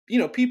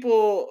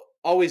people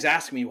always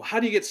ask me, well, how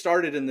do you get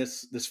started in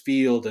this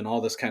field and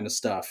all this kind of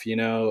stuff,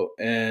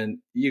 and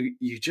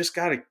you just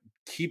got to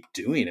keep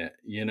doing it.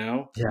 You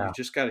Yeah.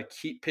 just got to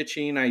keep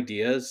pitching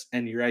ideas,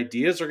 and your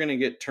ideas are going to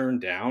get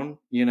turned down,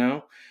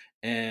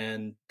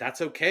 and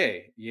that's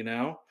okay.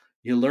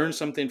 You learn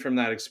something from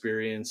that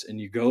experience,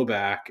 and you go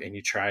back and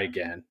you try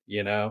again,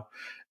 Yeah.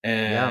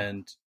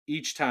 and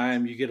each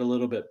time you get a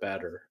little bit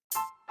better.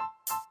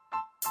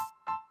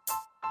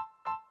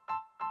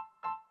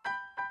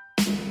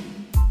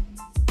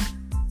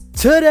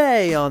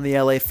 Today on the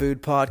LA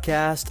Food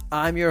Podcast,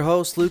 I'm your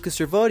host, Lucas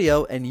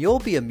Servodio, and you'll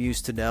be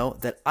amused to know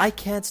that I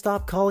can't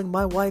stop calling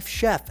my wife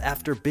Chef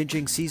after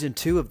binging season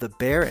 2 of The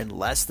Bear in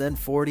less than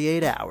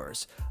 48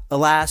 hours.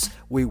 Alas,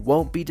 we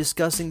won't be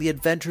discussing the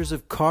adventures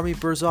of Carmi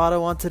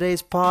Berzotto on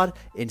today's pod.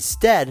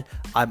 Instead,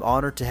 I'm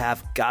honored to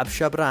have Gab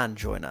Chabran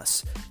join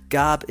us.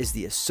 Gab is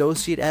the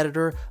associate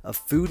editor of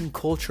food and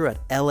culture at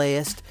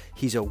LAist.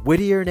 He's a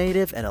Whittier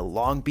native and a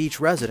Long Beach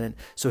resident,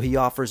 so he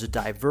offers a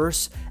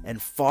diverse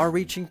and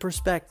far-reaching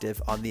perspective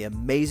on the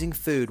amazing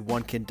food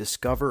one can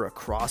discover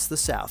across the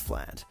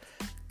Southland.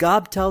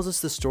 Gab tells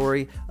us the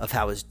story of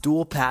how his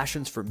dual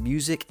passions for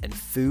music and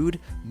food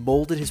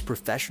molded his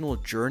professional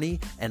journey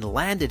and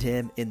landed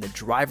him in the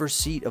driver's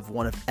seat of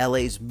one of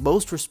LA's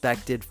most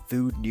respected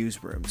food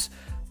newsrooms.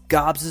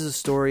 Gab's is a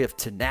story of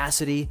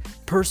tenacity,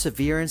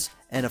 perseverance,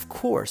 and of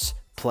course,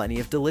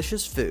 plenty of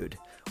delicious food.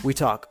 We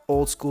talk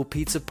old school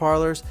pizza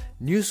parlors,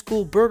 new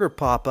school burger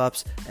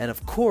pop-ups, and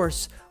of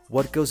course,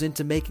 what goes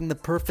into making the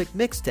perfect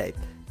mixtape.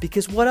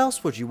 Because what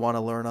else would you want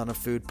to learn on a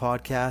food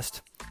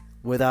podcast?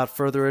 Without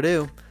further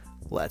ado,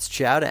 let's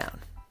chow down.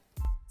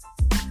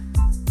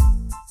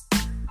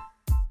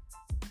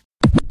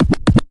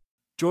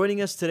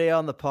 Joining us today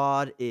on the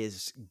pod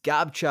is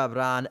Gab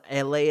Chabran,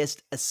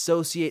 LAist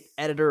associate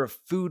editor of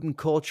food and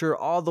culture,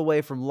 all the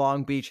way from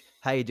Long Beach.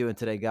 How you doing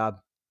today, Gab?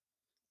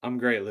 I'm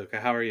great,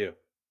 Luca. How are you?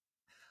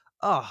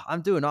 Oh,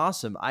 I'm doing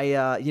awesome.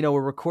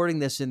 We're recording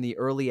this in the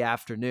early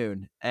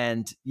afternoon,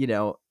 and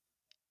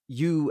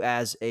you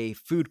as a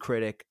food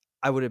critic,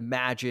 I would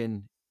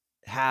imagine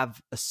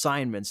have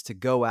assignments to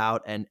go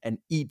out and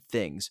eat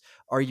things.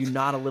 Are you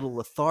not a little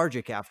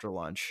lethargic after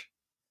lunch?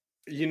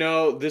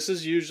 This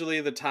is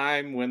usually the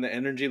time when the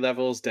energy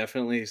levels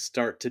definitely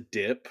start to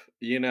dip,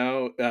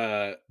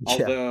 Yeah.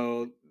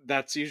 although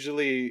that's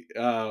usually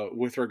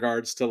with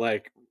regards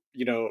to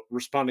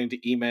responding to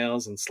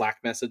emails and Slack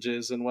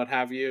messages and what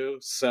have you.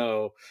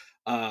 So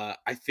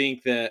I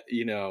think that,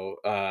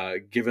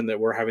 given that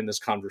we're having this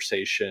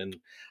conversation,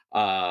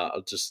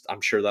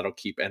 I'm sure that'll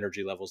keep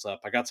energy levels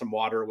up. I got some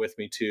water with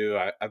me too.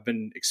 I've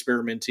been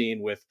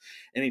experimenting with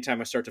anytime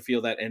I start to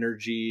feel that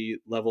energy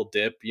level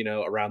dip,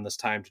 around this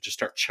time to just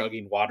start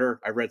chugging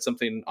water. I read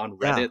something on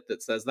Yeah. Reddit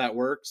that says that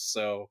works.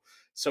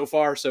 So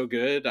far, so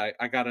good.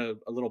 I got a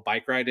little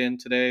bike ride in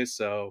today,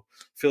 so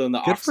feeling the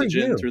Good for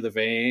oxygen you. through the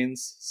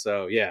veins.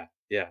 So yeah,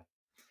 yeah.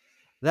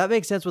 That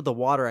makes sense with the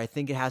water. I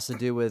think it has to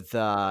do with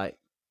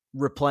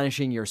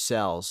replenishing your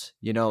cells.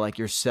 Like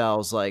your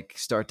cells like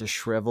start to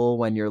shrivel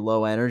when you're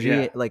low energy.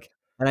 Yeah.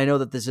 And I know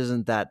that this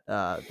isn't that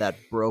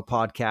bro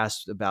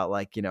podcast about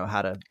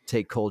how to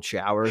take cold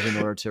showers in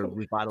order to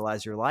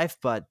revitalize your life,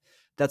 but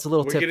that's a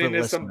little We're tip for getting the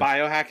into some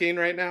listeners. biohacking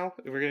right now.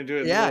 We're gonna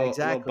do Yeah, a little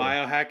exactly.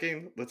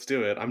 biohacking. Let's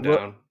do it. I'm Lit-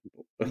 down.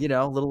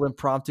 Little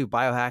impromptu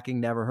biohacking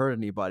never hurt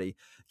anybody.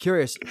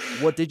 Curious,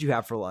 what did you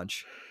have for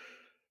lunch?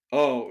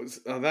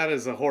 That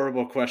is a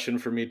horrible question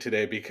for me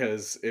today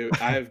because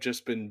I've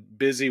just been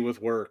busy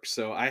with work.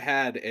 So I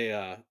had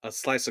a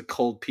slice of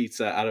cold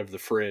pizza out of the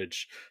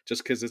fridge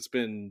just because it's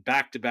been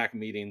back to back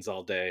meetings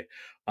all day.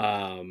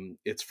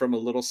 It's from a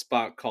little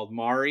spot called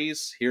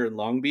Mari's here in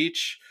Long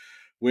Beach,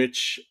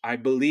 which I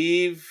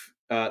believe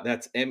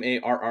that's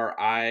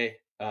Marri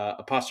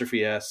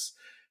apostrophe S,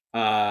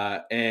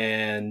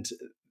 and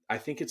I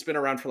think it's been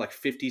around for like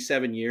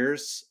 57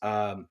 years.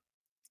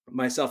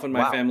 Myself and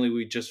my Wow. family,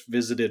 we just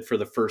visited for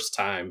the first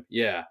time.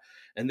 Yeah.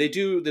 And they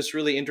do this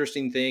really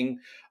interesting thing.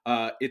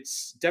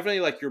 It's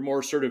definitely like your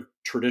more sort of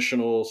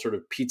traditional sort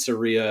of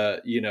pizzeria,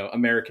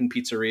 American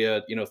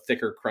pizzeria,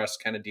 thicker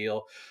crust kind of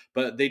deal.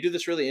 But they do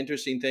this really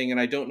interesting thing, and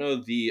I don't know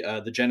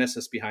the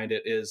genesis behind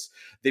it. Is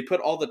they put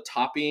all the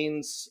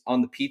toppings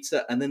on the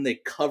pizza and then they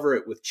cover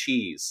it with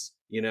cheese.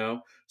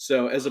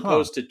 So as Huh.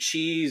 opposed to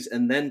cheese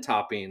and then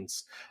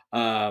toppings,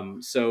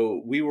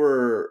 so we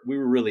were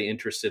really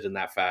interested in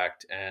that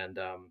fact, and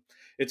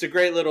it's a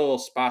great little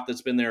spot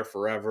that's been there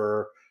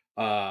forever.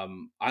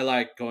 I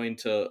like going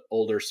to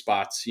older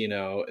spots,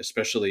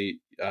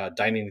 especially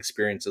dining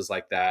experiences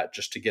like that,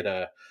 just to get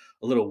a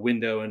little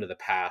window into the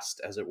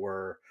past, as it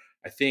were.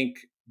 I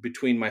think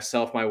between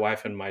myself, my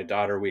wife, and my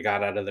daughter, we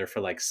got out of there for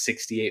like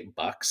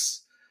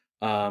 $68,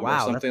 or Wow,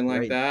 that's something like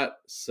great. that.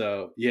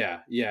 So yeah,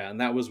 yeah, and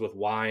that was with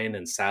wine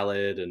and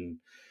salad and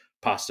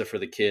pasta for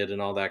the kid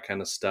and all that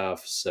kind of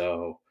stuff.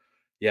 So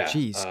yeah,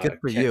 Jeez, good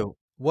for can't. you.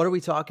 What are we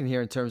talking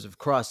here in terms of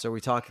crust? Are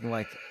we talking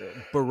like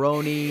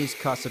Baronis,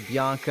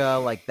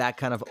 Casabianca, like that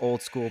kind of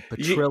old school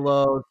You,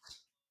 Petrillos?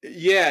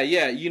 Yeah,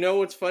 yeah. You know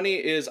what's funny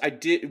is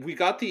we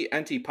got the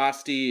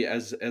antipasti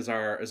as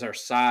our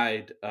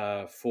side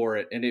for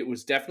it, and it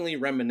was definitely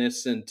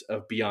reminiscent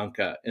of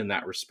Bianca in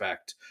that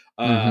respect.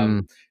 Mm-hmm.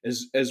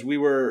 As we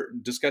were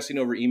discussing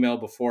over email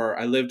before,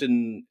 I lived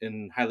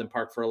in Highland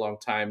Park for a long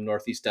time,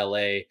 Northeast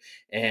LA,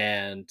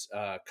 and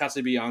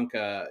Casa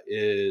Bianca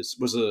is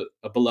was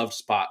a beloved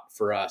spot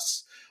for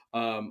us.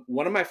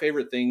 One of my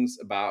favorite things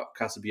about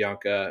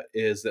Casabianca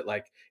is that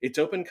like it's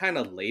open kind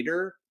of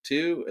later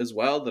too as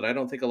well, that I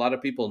don't think a lot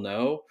of people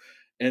know.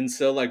 And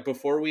so like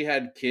before we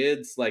had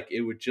kids, like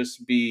it would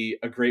just be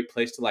a great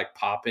place to like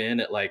pop in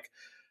at like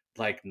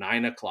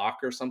 9 o'clock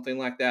or something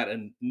like that,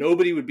 and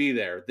nobody would be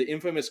there. The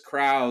infamous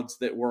crowds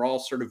that we're all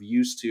sort of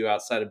used to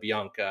outside of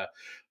Bianca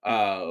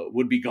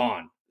would be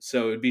gone.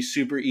 So it'd be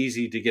super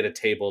easy to get a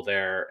table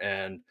there,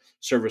 and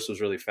service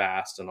was really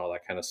fast and all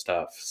that kind of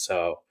stuff.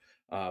 So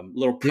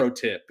little pro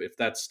tip if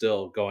that's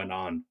still going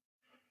on.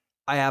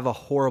 I have a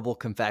horrible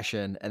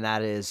confession, and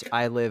that is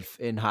I live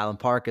in Highland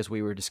Park, as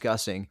we were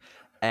discussing,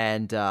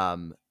 and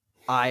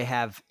I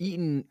have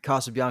eaten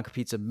Casabianca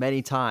pizza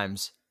many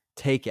times,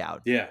 takeout.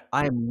 Yeah.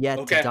 I am yet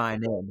to Okay.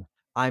 dine in.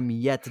 I'm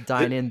yet to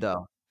dine The in,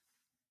 though.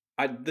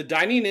 the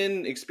dining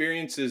in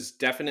experience is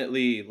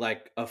definitely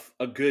like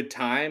a good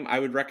time. I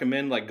would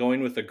recommend like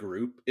going with a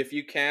group if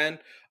you can,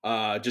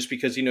 just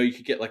because you know you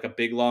could get like a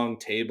big long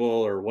table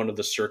or one of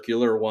the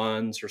circular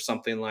ones or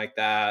something like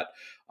that,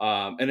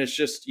 and it's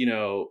just you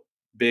know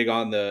big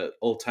on the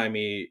old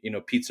timey you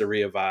know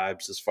pizzeria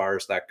vibes as far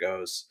as that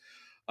goes.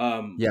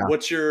 Yeah,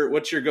 What's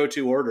your go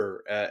to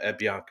order at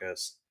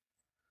Bianca's?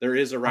 There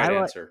is a I right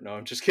like. answer. No,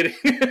 I'm just kidding.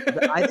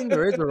 I think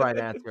there is a right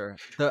answer.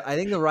 I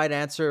think the right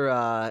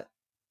answer,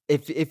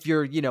 if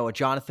you're a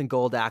Jonathan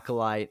Gold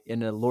acolyte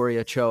and a Laurie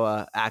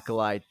Ochoa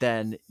acolyte,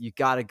 then you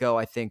got to go.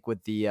 I think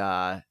with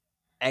the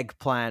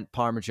eggplant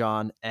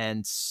parmesan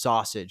and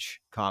sausage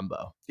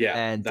combo, Yeah,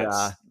 and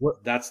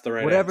that's the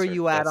right whatever answer.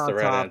 you add That's the on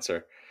right top.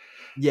 answer.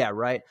 Yeah,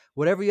 right.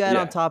 Whatever you add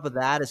on Yeah. top of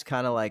that is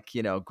kind of like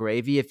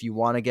gravy. If you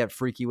want to get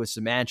freaky with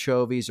some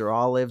anchovies or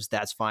olives,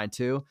 that's fine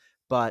too.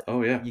 But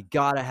Oh yeah. you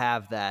got to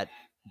have that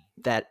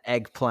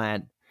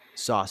eggplant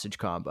sausage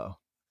combo.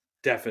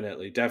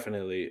 Definitely,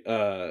 definitely.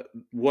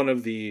 One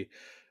of the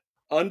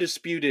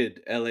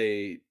undisputed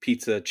LA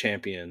pizza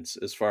champions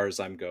as far as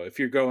I'm go. If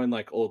you're going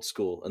like old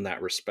school in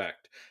that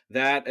respect,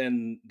 that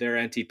and their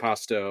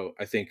antipasto,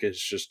 I think is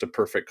just a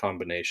perfect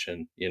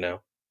combination, you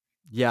know.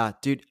 Yeah,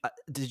 dude.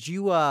 Did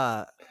you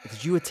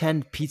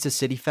attend Pizza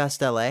City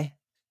Fest LA?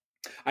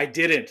 I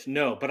didn't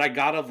know, but I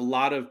got a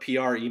lot of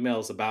PR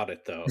emails about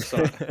it though.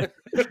 So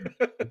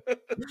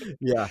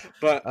Yeah.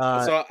 but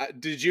Uh,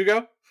 did you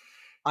go?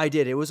 I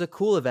did. It was a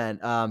cool event.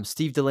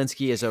 Steve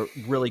Dolinsky is a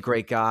really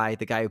great guy.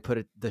 The guy who put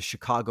it, the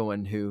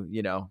Chicagoan who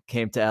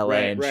came to LA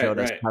Right, and right, showed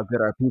us right. how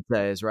good our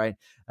pizza is. Right.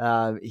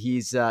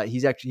 He's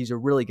a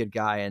really good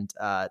guy, and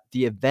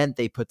the event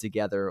they put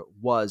together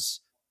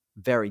was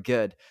very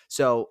good.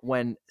 So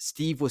when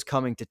Steve was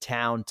coming to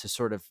town to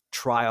sort of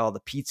try all the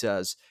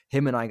pizzas,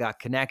 him and I got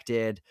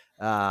connected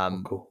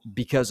Oh, cool.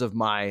 because of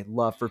my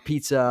love for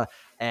pizza,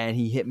 and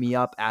he hit me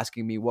up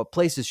asking me what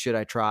places should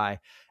I try.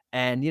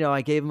 And,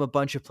 I gave him a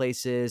bunch of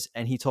places,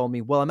 and he told me,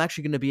 well, I'm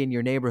actually going to be in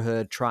your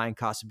neighborhood trying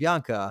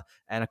Casabianca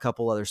and a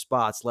couple other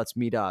spots. Let's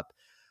meet up.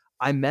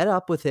 I met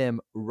up with him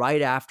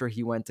right after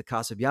he went to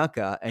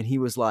Casabianca, and he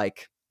was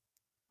like,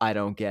 I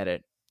don't get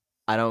it.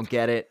 I don't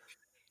get it.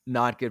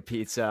 Not good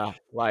pizza.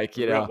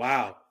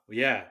 Wow.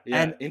 Yeah,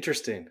 And yeah.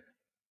 Interesting.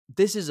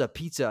 this is a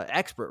pizza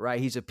expert, right?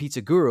 He's a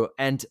pizza guru.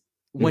 And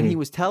when he Mhm.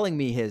 was telling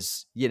me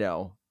his,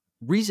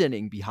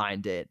 reasoning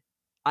behind it,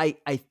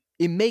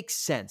 it makes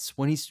sense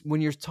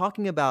when you're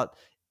talking about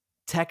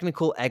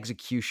technical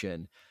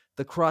execution.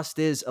 The crust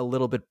is a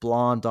little bit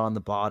blonde on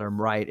the bottom,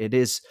 right? It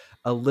is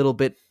a little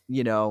bit,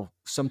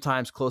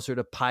 sometimes closer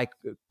to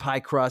pie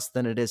crust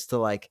than it is to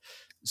like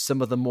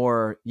some of the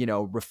more,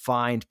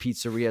 refined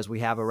pizzerias we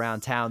have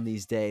around town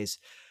these days.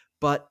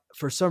 But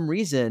for some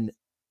reason,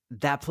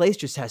 that place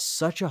just has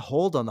such a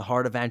hold on the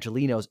heart of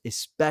Angelinos,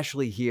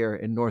 especially here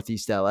in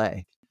Northeast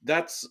LA.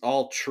 That's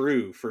all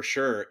true for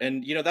sure.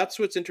 And you know, that's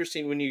what's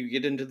interesting when you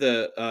get into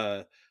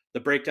the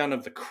breakdown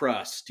of the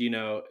crust, you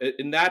know.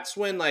 And that's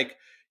when like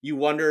you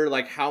wonder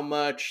like how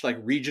much like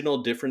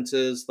regional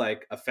differences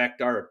like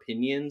affect our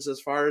opinions as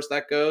far as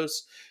that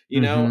goes.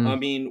 You know, Mm-hmm. I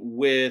mean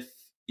with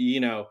you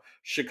know,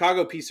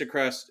 Chicago pizza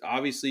crust,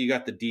 obviously you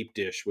got the deep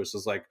dish, which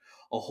is like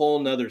a whole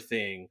nother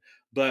thing.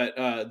 But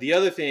the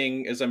other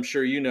thing, as I'm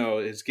sure you know,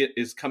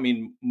 is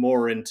coming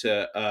more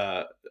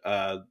into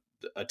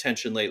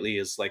attention lately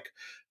is like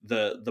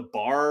the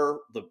bar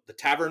the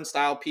tavern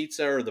style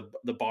pizza or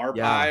the bar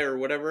Yeah. pie or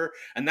whatever,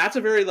 and that's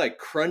a very like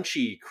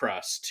crunchy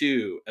crust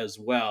too as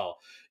well,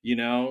 you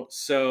know.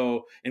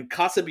 So and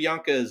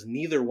Casabianca is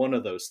neither one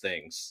of those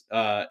things in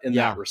that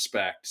Yeah.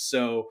 respect.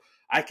 So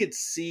I could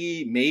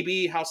see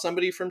maybe how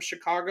somebody from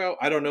Chicago,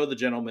 I don't know the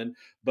gentleman,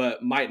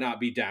 but might not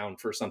be down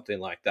for something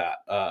like that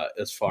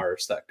as far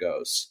as that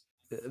goes.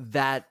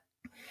 That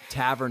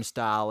tavern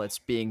style, it's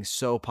being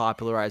so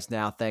popularized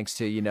now thanks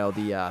to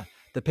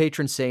the the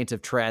patron saint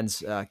of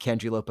trends,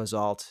 Canjilo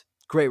Bazalt.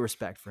 Great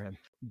respect for him.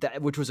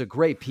 Which was a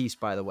great piece,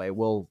 by the way.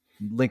 We'll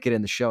link it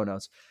in the show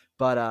notes.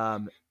 But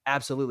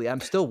absolutely,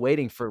 I'm still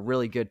waiting for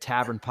really good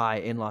tavern pie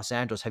in Los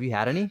Angeles. Have you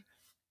had any?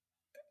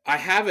 I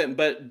haven't,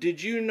 but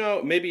did you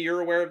know? Maybe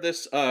you're aware of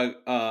this.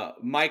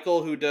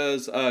 Michael, who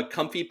does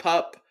Comfy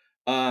Pup,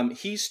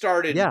 he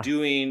started Yeah.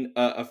 doing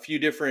a few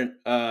different.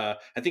 I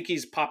think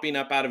he's popping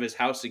up out of his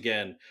house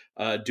again,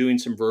 doing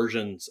some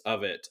versions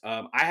of it.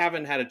 I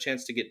haven't had a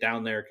chance to get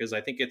down there because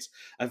I think it's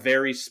a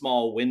very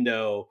small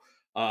window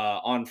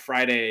on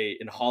Friday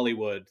in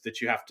Hollywood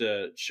that you have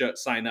to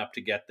sign up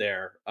to get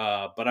there.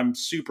 But I'm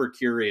super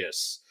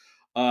curious.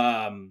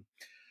 Um,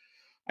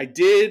 I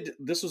did.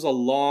 This was a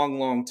long,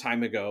 long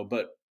time ago,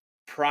 but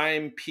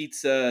Prime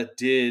Pizza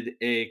did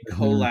a Mhm.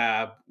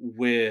 collab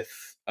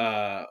with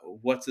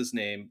what's his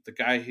name? The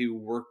guy who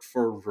worked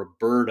for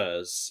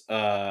Roberta's,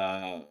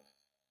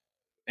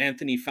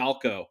 Anthony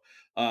Falco.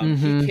 He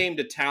Mhm. came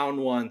to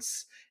town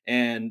once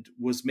and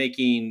was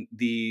making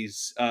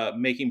these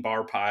making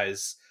bar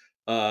pies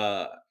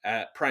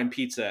at Prime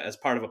Pizza as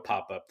part of a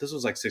pop up. This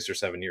was like 6 or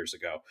 7 years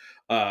ago,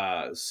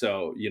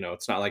 so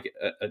it's not like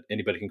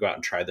anybody can go out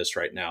and try this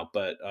right now.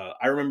 But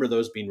I remember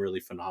those being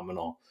really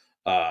phenomenal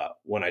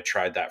when I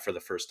tried that for the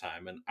first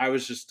time, and I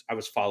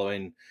was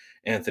following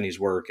Anthony's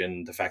work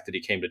and the fact that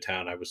he came to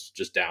town. I was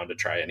just down to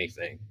try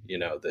anything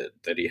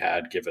that he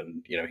had,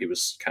 given he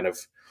was kind of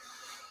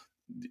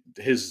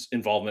his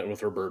involvement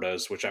with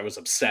Roberta's, which I was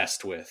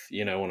obsessed with,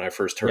 when I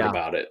first heard Yeah.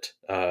 about it,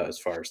 as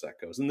far as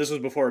that goes. And this was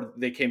before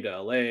they came to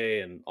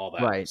LA and all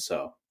that. Right.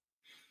 So,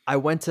 I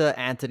went to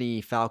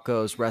Anthony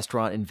Falco's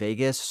restaurant in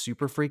Vegas,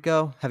 Super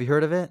Frico. Have you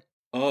heard of it?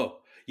 oh,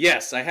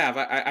 yes, I have.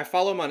 I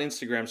follow him on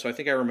Instagram, so I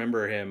think I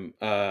remember him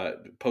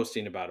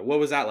posting about it. What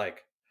was that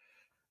like?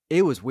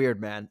 It was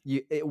weird, man.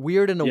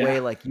 Weird in a way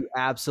Yeah. like you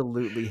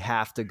absolutely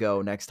have to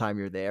go next time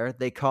you're there.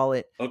 They call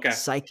it Okay.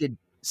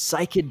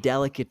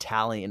 psychedelic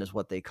Italian is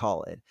what they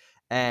call it.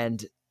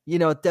 And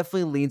it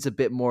definitely leans a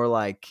bit more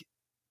like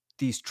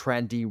these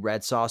trendy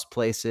red sauce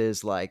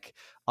places, like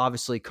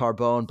obviously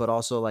Carbone, but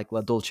also like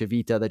La Dolce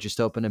Vita that just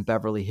opened in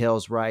Beverly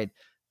Hills, right?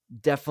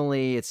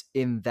 Definitely it's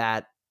in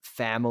that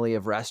family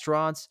of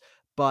restaurants,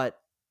 but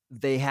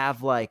they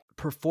have like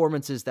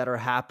performances that are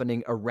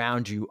happening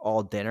around you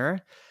all dinner.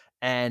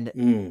 And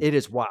Mm. it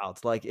is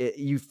wild. Like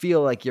you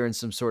feel like you're in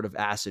some sort of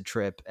acid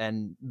trip,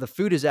 and the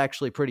food is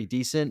actually pretty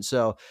decent.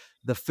 So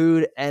the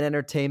food and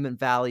entertainment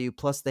value,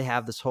 plus they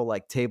have this whole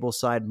like table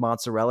side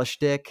mozzarella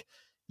shtick.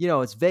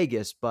 It's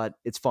Vegas, but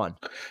it's fun.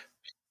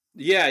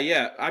 Yeah,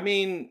 yeah. I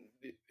mean,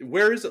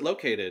 where is it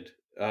located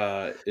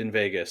in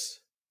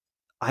Vegas?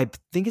 I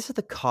think it's at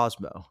the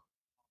Cosmo.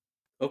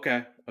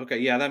 Okay. Okay.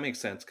 Yeah, that makes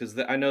sense because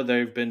I know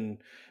they've been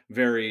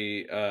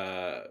very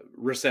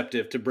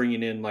receptive to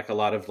bringing in like a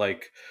lot of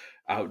like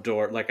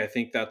outdoor. Like I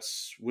think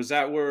was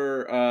that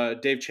where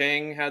Dave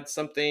Chang had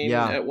something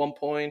Yeah. at one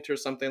point or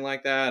something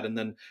like that, and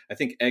then I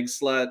think Egg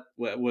Slut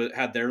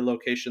had their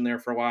location there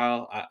for a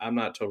while. I'm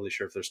not totally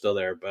sure if they're still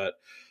there, but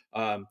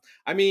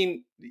I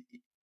mean,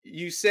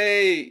 you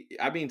say,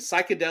 I mean,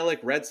 psychedelic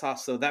red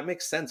sauce, so that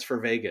makes sense for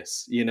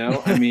Vegas.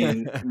 I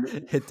mean,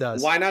 It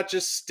does. why not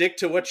just stick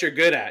to what you're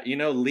good at?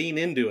 Lean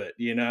into it.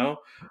 So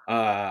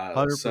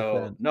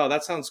 100%. no,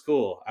 that sounds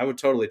cool. I would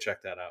totally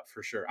check that out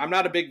for sure. I'm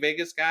not a big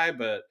Vegas guy,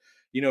 but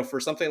for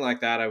something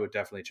like that, I would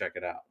definitely check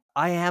it out.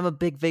 I am a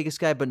big Vegas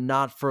guy, but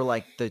not for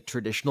like the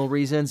traditional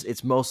reasons.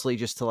 It's mostly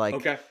just to like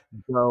Okay.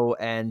 go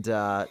and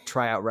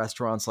try out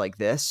restaurants like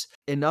this.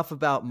 Enough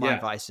about my Yeah.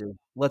 vices.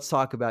 Let's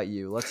talk about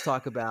you. Let's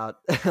talk about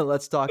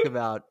let's talk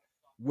about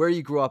where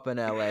you grew up in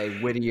LA,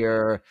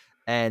 Whittier,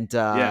 and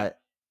Yeah.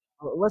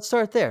 let's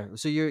start there.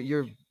 So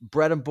you're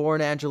bred and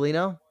born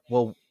Angelino.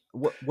 Well,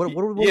 what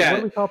do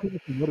Yeah. we call people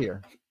from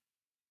Whittier?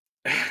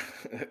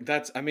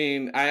 I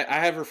mean, I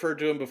have referred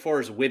to him before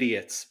as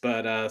widiots,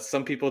 but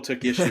some people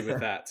took issue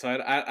with that, so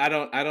I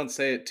don't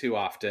say it too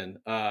often.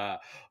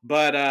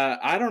 But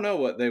I don't know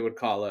what they would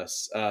call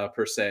us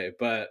per se.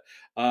 But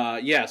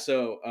yeah,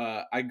 so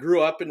I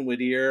grew up in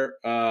Whittier.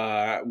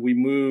 We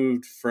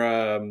moved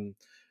from.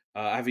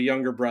 I have a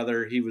younger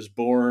brother. He was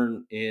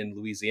born in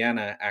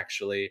Louisiana,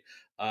 actually.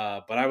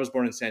 But I was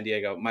born in San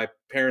Diego. My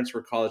parents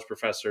were college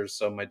professors,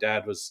 so my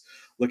dad was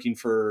looking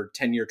for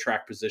tenure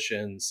track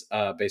positions,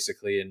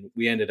 basically, and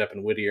we ended up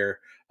in Whittier.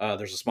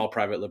 There's a small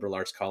private liberal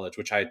arts college,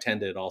 which I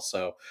attended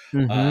also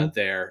Mm-hmm.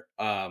 there.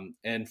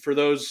 And for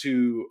those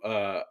who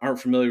aren't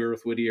familiar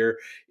with Whittier,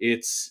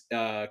 it's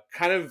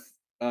kind of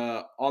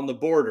on the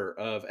border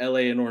of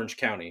LA and Orange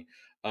County.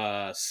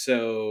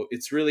 So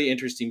it's really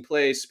interesting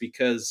place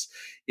because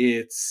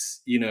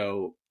it's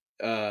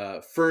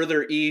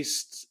further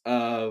east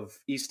of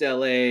East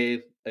LA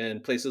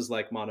and places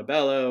like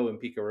Montebello and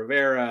Pico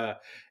Rivera.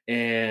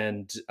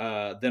 And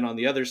then on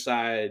the other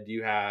side,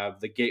 you have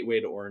the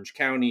gateway to Orange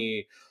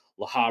County,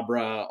 La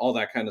Habra, all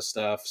that kind of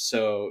stuff.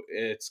 So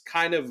it's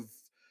kind of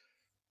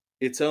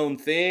its own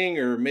thing,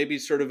 or maybe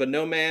sort of a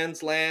no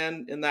man's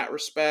land in that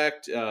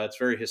respect. It's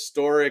very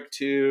historic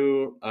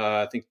too.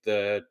 I think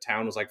the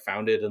town was like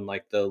founded in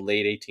like the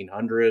late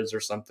 1800s or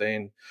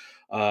something.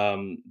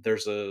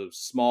 There's a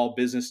small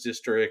business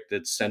district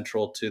that's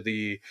central to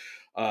the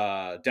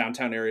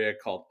downtown area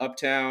called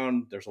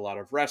Uptown. There's a lot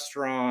of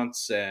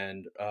restaurants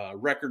and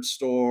record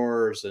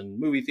stores and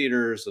movie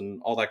theaters and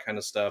all that kind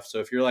of stuff. So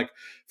if you're like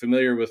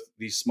familiar with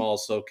these small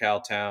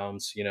SoCal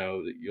towns,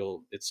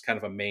 it's kind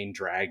of a main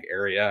drag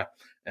area.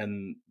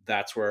 And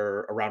that's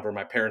around where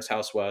my parents'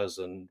 house was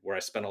and where I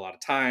spent a lot of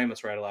time.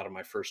 That's where I had a lot of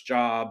my first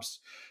jobs,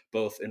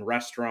 both in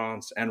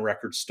restaurants and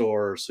record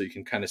stores. So you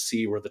can kind of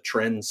see where the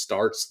trend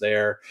starts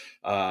there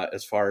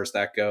as far as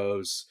that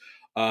goes.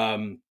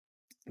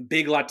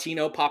 Big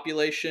Latino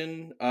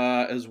population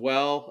as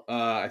well.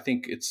 I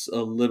think it's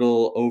a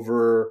little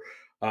over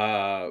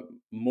uh,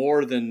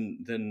 more than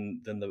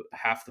the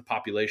half the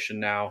population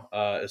now,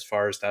 as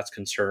far as that's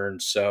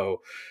concerned.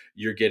 So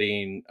you're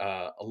getting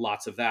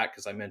lots of that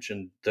because I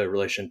mentioned the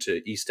relation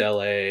to East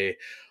LA.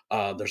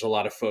 There's a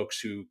lot of folks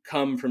who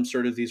come from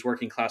sort of these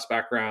working class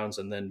backgrounds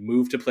and then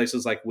move to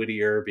places like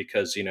Whittier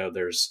because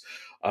there's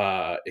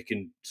it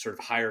can sort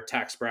of higher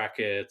tax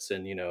brackets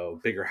and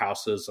bigger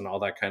houses and all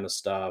that kind of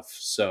stuff.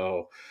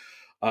 So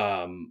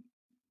um,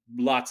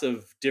 lots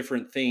of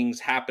different things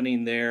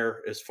happening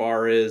there as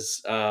far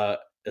as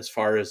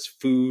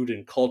food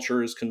and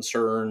culture is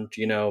concerned.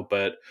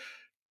 But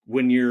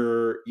when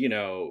you're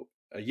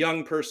a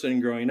young person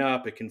growing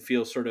up, it can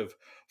feel sort of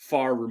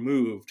far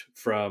removed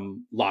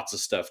from lots of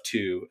stuff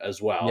too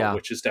as well, Yeah.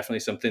 which is definitely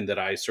something that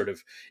I sort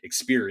of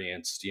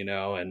experienced,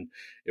 and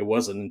it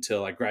wasn't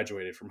until I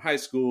graduated from high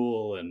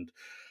school and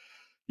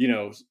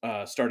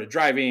started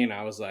driving,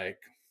 I was like,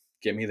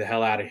 get me the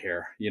hell out of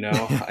here.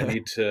 I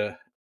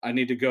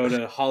need to go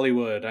to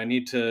Hollywood. I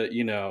need to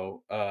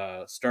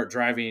start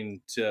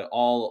driving to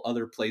all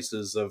other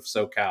places of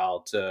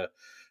SoCal to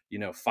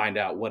find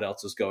out what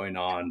else is going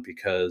on,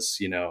 because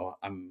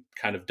I'm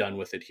kind of done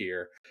with it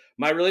here.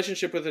 My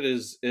relationship with it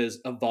is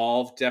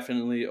evolved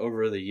definitely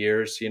over the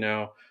years.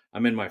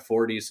 I'm in my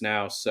 40s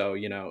now, so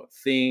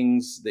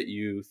things that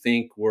you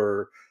think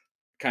were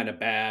kind of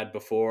bad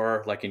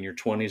before, like in your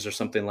 20s or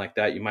something like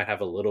that, you might have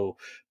a little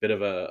bit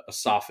of a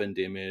softened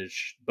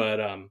image.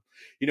 But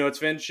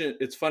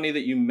it's funny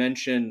that you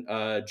mentioned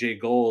Jay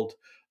Gold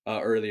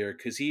earlier,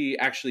 because he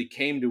actually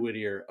came to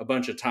Whittier a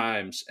bunch of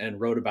times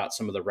and wrote about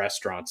some of the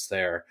restaurants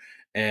there.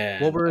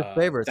 What And were his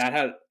favorites? that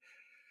had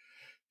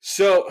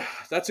so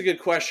that's a good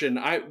question.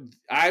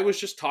 I was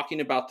just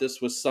talking about this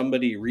with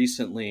somebody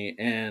recently,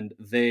 and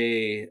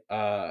they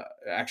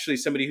actually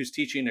somebody who's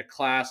teaching a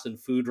class in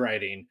food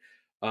writing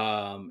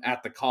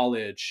at the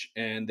college,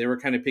 and they were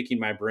kind of picking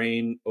my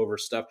brain over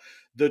stuff.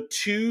 The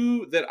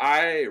two that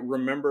I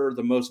remember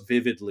the most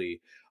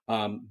vividly,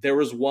 there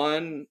was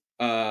one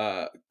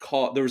there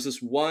was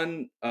this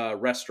one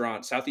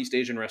restaurant, Southeast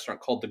Asian restaurant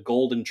called the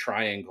Golden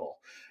Triangle,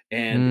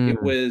 and it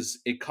Mm, was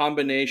a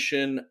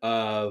combination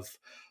of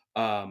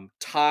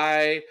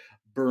Thai,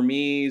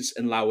 Burmese,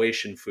 and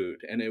Laotian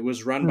food, and it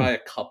was run mm. by a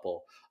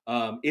couple.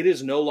 It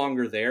is no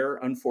longer there,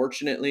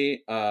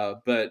 unfortunately,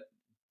 but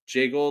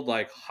Jay Gold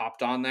like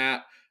hopped on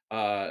that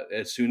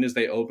as soon as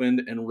they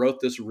opened and wrote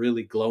this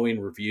really glowing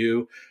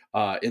review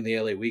in the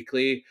LA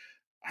Weekly.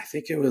 I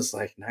think it was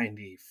like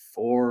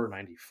 94,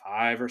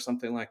 95 or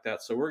something like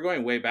that. So we're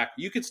going way back.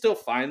 You could still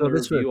find So the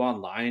this was review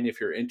online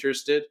if you're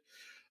interested.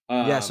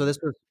 Yeah, so Um, this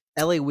was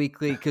LA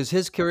Weekly because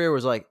his career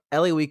was like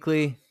LA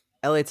Weekly,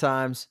 LA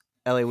Times,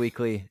 LA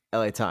Weekly,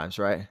 LA Times,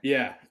 right?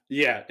 Yeah,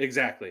 yeah,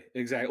 exactly,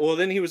 exactly. Well,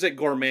 then he was at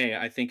Gourmet,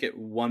 I think, at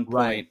one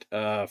Right.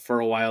 point for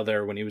a while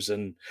there when he was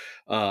in.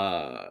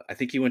 I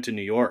think he went to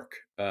New York.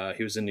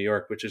 He was in New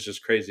York, which is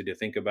just crazy to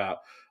think about.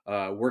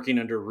 Working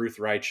under Ruth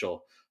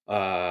Reichel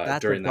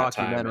That's a during that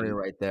time, documentary and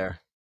right there.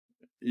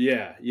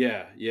 yeah,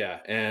 yeah, yeah,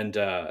 and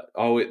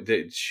always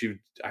that she.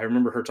 I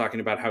remember her talking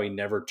about how he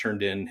never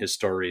turned in his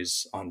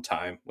stories on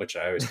time, which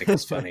I always think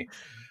is funny.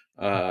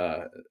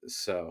 Uh,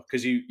 so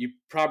because you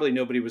probably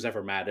nobody was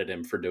ever mad at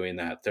him for doing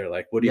that. They're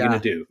like, what are you gonna Yeah.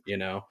 do?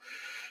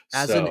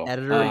 As an So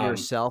editor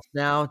yourself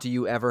now, do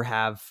you ever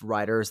have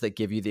writers that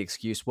give you the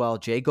excuse, well,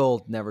 Jay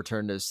Gold never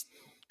turned his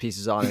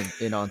pieces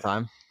in on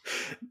time?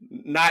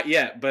 not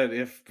yet, but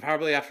if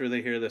probably after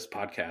they hear this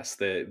podcast,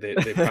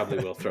 they probably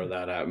will throw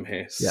that at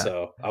me. Yeah.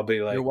 So I'll be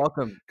You're like,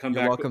 welcome. come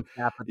You're back with welcome,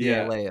 staff at the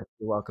yeah. LA. You're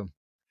welcome.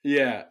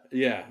 Yeah,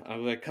 yeah.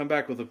 I'm like, come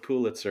back with a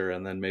Pulitzer,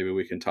 and then maybe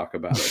we can talk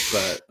about it.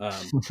 But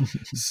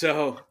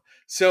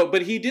so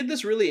but he did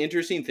this really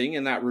interesting thing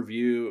in that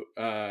review.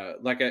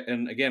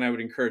 And again, I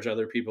would encourage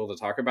other people to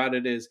talk about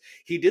it. Is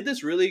he did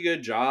this really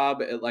good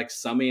job at like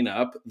summing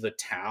up the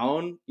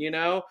town,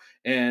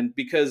 and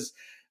because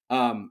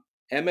um,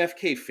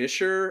 MFK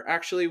Fisher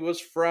actually was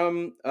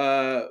from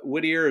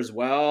Whittier as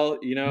well.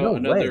 No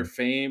Another way.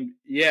 famed.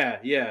 Yeah,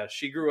 yeah.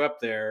 She grew up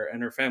there,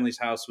 and her family's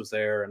house was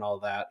there, and all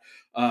that.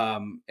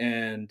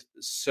 And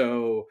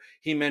so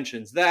he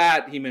mentions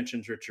that. He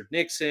mentions Richard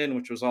Nixon,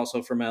 which was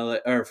also from LA,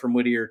 or from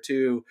Whittier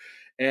too.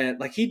 And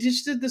like he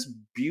just did this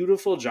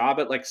beautiful job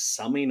at like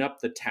summing up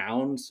the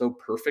town so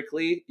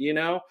perfectly.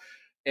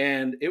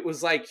 And it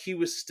was like he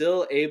was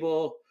still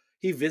able.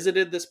 he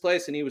visited this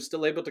place and he was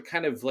still able to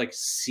kind of like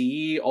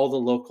see all the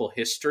local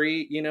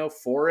history,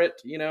 for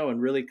it,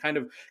 and really kind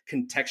of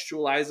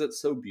contextualize it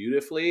so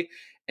beautifully.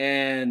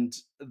 And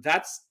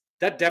that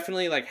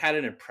definitely like had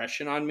an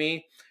impression on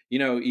me,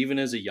 even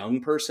as a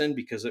young person,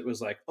 because it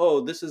was like,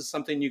 oh, this is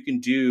something you can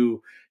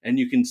do and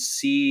you can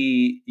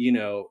see,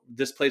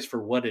 this place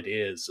for what it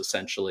is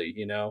essentially,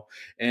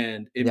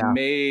 and Yeah.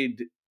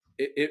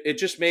 it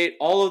just made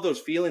all of those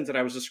feelings that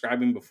I was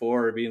describing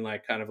before, being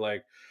like kind of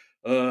like,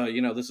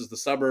 this is the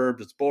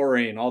suburbs, it's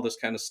boring, all this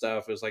kind of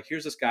stuff. It was like,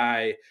 here's this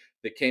guy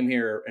that came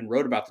here and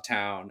wrote about the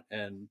town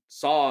and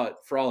saw it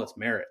for all its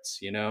merits,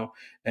 and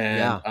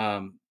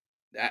Yeah.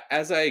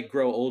 as I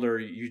grow older,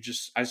 I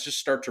just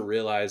start to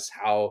realize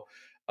how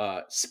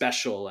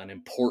special and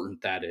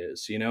important that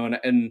is,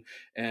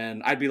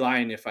 and I'd be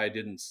lying if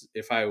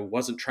I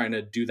wasn't trying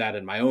to do that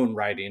in my own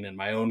writing and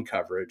my own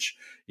coverage,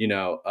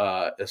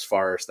 as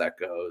far as that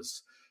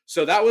goes.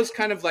 So that was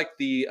kind of like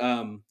the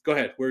go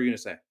ahead, what were you gonna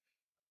say?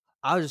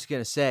 I was just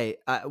gonna say,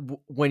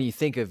 when you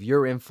think of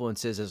your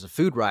influences as a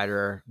food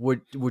writer,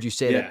 would you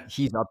say that Yeah.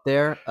 he's up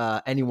there?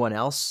 Anyone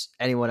else?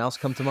 Anyone else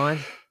come to mind?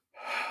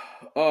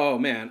 Oh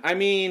man, I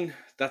mean,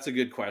 that's a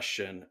good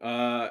question.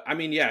 I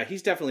mean, yeah,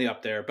 he's definitely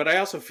up there, but I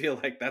also feel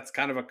like that's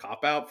kind of a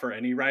cop out for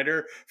any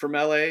writer from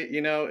LA,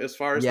 as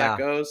far as that Yeah,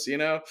 goes,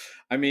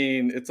 I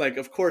mean, it's like,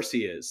 of course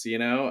he is,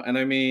 and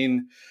I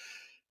mean,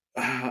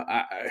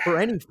 for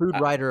any food I,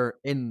 writer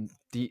in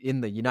the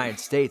United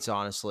States,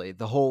 honestly,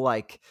 the whole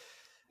like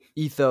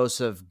ethos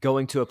of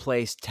going to a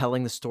place,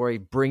 telling the story,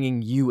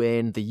 bringing you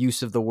in, the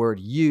use of the word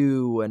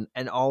 "you"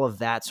 and all of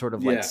that sort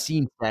of like yeah.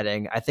 scene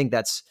setting. I think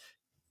that's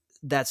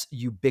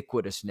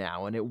ubiquitous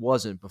now, and it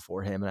wasn't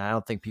before him. And I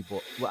don't think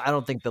I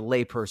don't think the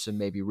layperson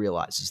maybe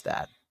realizes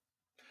that.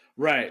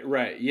 Right,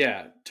 right.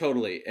 Yeah,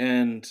 totally.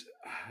 And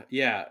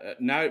yeah,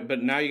 now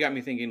you got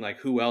me thinking like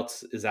who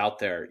else is out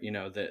there,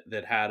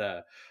 that had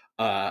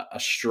a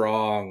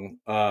strong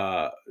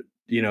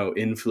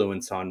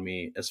influence on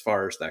me as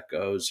far as that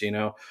goes,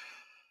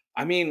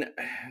 I mean,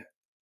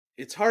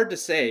 it's hard to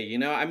say,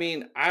 I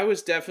mean, I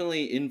was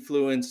definitely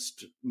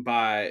influenced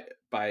by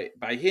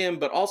him,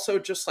 but also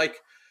just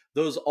like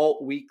those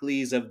alt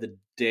weeklies of the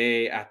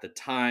day at the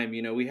time.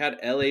 We had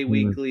LA Mm.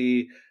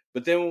 Weekly,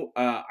 but then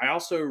I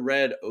also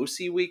read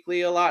OC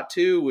Weekly a lot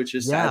too, which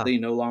is Yeah. sadly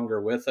no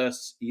longer with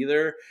us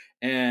either.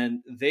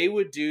 And they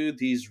would do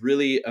these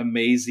really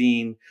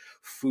amazing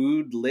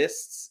food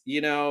lists,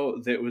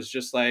 that was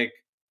just like,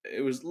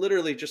 it was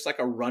literally just like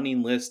a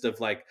running list of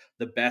like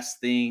the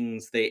best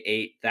things they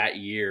ate that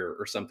year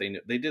or something.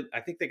 They did,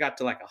 I think they got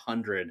to like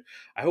 100.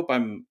 I hope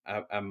I'm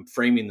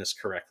framing this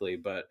correctly,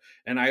 but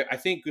and I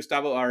think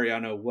Gustavo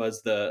Ariano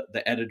was the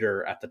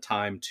editor at the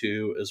time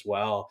too as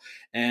well.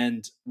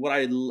 And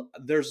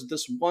there's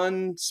this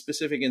one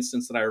specific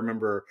instance that I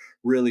remember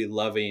really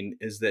loving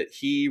is that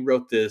he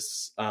wrote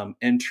this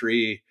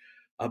entry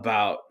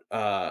about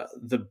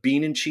the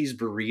bean and cheese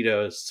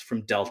burritos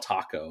from Del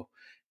Taco,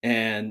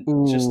 and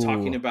just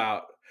talking Ooh.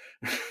 about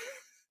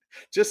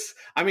just,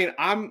 I mean,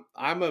 I'm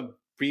a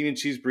bean and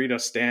cheese burrito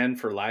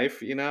stand for life,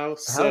 Hell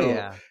so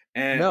yeah.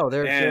 and No,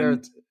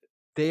 and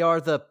they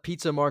are the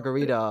pizza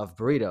margarita of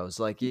burritos.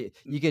 Like you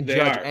can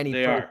judge any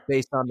they place are.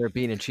 based on their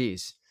bean and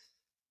cheese.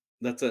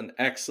 That's an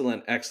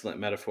excellent, excellent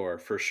metaphor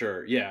for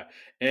sure. Yeah.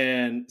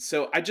 And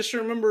so I just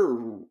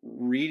remember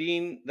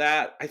reading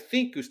that. I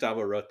think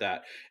Gustavo wrote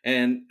that.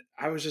 And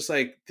I was just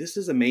like, this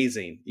is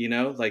amazing.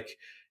 Like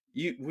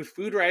you with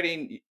food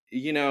writing,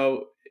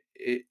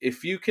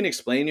 if you can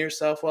explain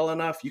yourself well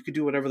enough, you could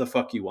do whatever the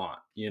fuck you want.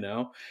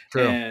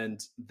 True.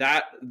 And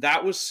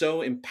that was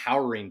so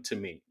empowering to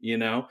me,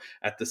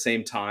 at the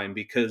same time,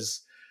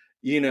 because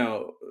you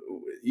know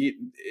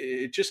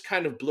it just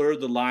kind of blurred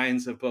the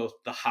lines of both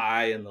the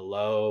high and the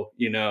low,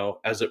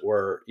 as it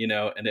were,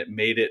 and it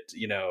made it,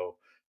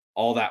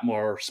 all that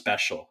more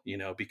special,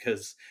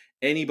 because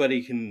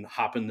anybody can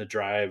hop in the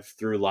drive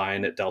through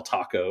line at Del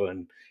Taco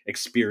and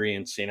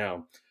experience,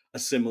 a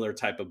similar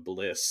type of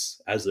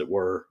bliss, as it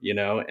were,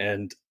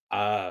 and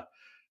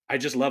I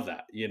just love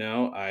that,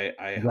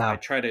 I Yeah.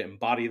 try to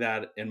embody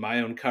that in my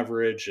own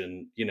coverage,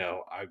 and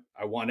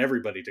I want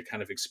everybody to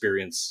kind of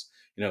experience,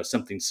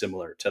 something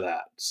similar to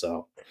that.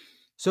 So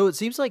So it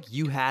seems like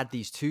you had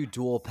these two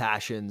dual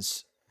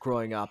passions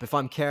growing up, if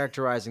I'm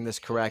characterizing this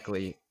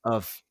correctly,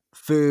 of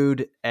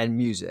food and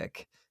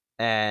music.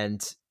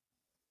 And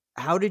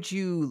how did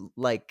you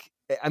like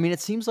I mean, it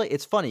seems like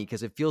it's funny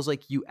because it feels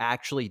like you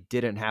actually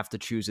didn't have to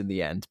choose in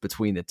the end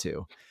between the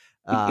two.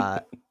 Uh,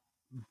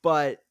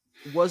 but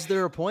was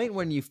there a point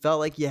when you felt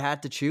like you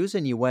had to choose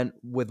and you went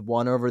with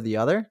one over the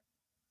other?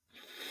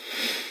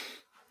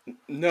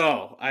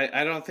 no,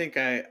 I don't think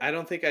I did, I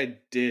don't think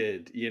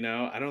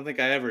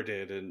I ever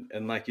did,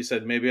 and like you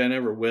said, maybe I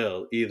never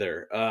will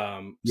either.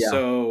 Yeah,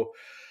 So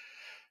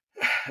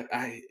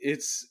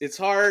it's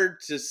hard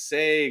to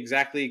say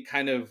exactly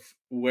kind of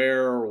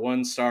where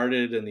one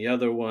started and the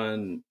other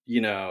one,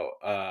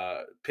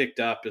 picked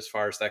up as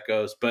far as that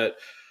goes. But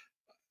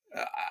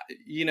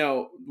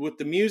with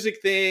the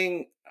music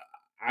thing,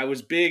 I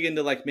was big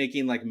into like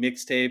making like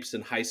mixtapes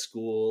in high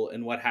school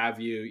and what have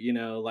you,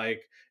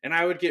 like, and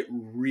I would get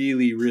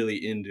really,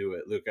 really into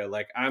it, Luca.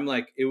 Like, I'm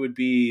like, it would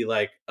be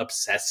like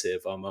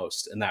obsessive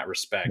almost in that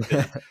respect.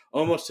 And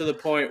almost to the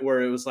point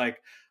where it was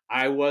like,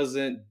 I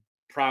wasn't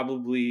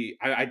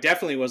I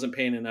definitely wasn't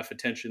paying enough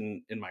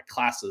attention in my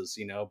classes,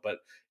 but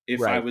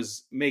if I Right.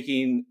 was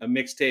making a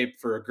mixtape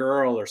for a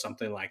girl or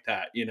something like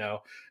that,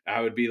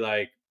 I would be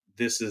like,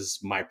 this is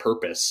my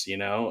purpose,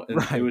 and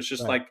it Right. was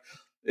just Right. like,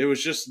 it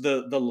was just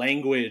the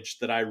language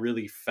that I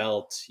really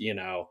felt,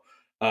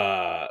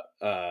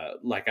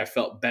 like I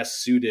felt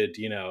best suited,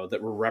 that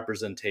were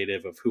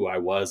representative of who I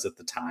was at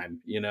the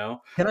time,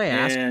 Can I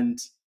ask, and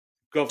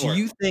go do for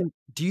it.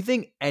 you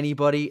think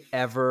anybody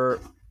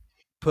ever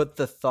put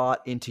the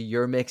thought into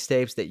your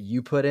mixtapes that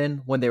you put in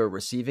when they were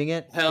receiving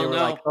it? They Hell were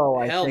like, no. "Oh,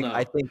 Hell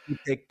I no. think he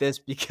picked this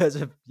because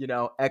of,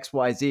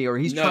 XYZ, or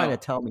he's trying to No.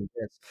 tell me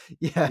this."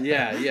 Yeah.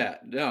 Yeah, yeah.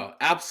 No,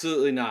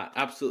 absolutely not.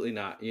 Absolutely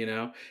not,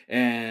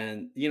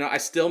 And, I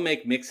still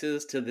make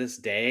mixes to this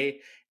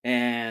day,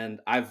 and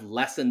I've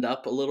lessened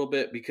up a little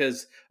bit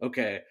because,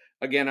 okay,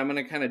 again, I'm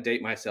going to kind of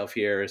date myself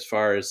here as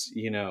far as,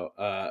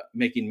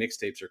 making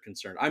mixtapes are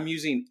concerned. I'm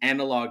using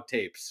analog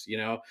tapes,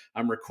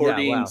 I'm Yeah,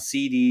 recording wow.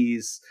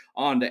 CDs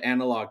onto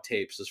analog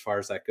tapes as far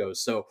as that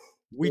goes. So,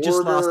 We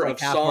just lost order like of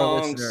half our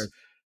songs, listeners.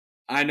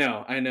 I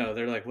know, I know.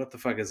 They're like, "What the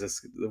fuck is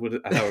this?"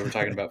 I thought we were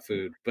talking about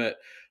food, but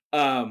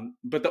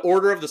the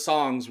order of the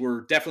songs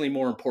were definitely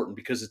more important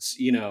because it's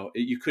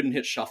you couldn't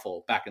hit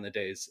shuffle back in the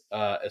days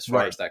as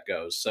far Right. as that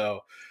goes.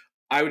 So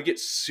I would get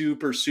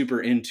super,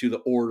 super into the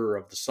order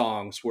of the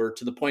songs, where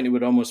to the point it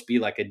would almost be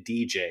like a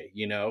DJ.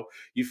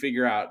 You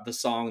figure out the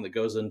song that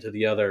goes into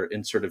the other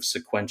in sort of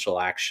sequential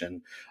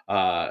action.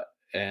 Uh,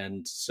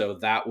 and so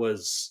that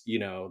was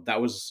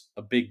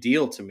a big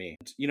deal to me.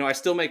 I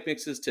still make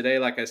mixes today.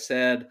 Like I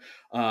said,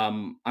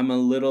 I'm a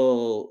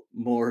little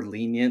more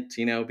lenient,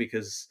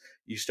 because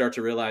you start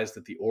to realize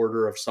that the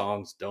order of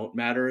songs don't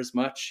matter as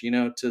much,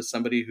 to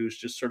somebody who's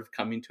just sort of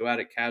coming to at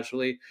it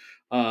casually.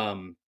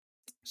 Um,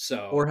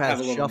 Or so has have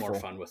a little more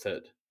shuffle. fun with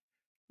it.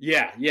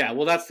 Yeah, yeah.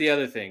 Well, that's the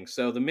other thing.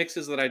 So the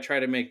mixes that I try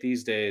to make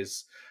these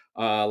days,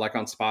 like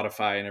on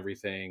Spotify and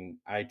everything,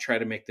 I try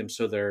to make them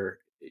so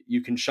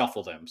you can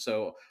shuffle them.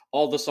 So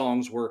all the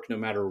songs work no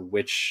matter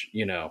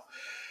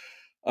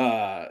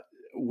uh,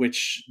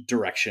 which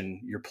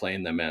direction you're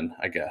playing them in,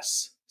 I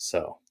guess.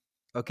 So,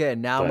 Okay,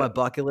 now my but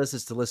bucket list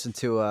is to listen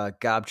to a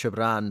Gab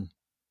Chabran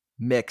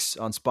mix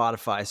on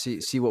Spotify.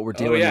 See what we're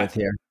oh dealing yeah, with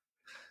here.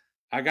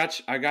 I got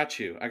you. I got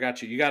you. I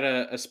got you. You got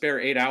a spare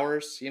 8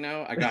 hours,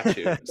 I got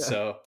you.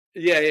 So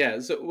yeah, yeah.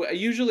 So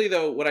usually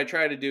though, what I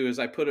try to do is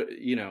I put it,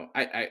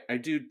 I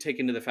do take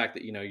into the fact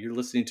that, you're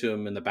listening to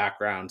them in the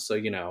background. So,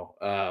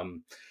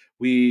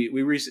 we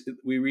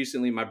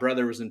recently, my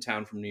brother was in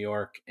town from New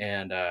York,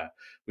 and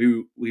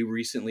we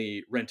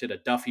recently rented a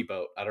Duffy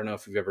boat. I don't know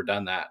if you've ever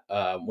done that.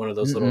 One of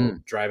those little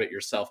Mm-mm. drive it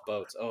yourself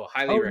boats. Oh,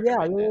 highly Oh yeah, recommend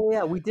yeah, it. yeah,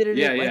 yeah. We did it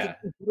Yeah, I think yeah.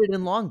 we did it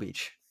in Long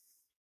Beach.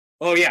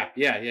 Oh yeah,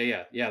 yeah, yeah,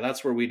 yeah, yeah.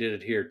 That's where we did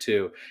it here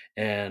too,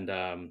 and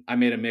I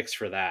made a mix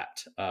for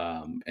that,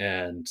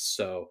 and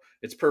so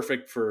it's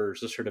perfect for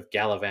just sort of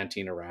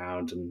gallivanting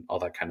around and all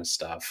that kind of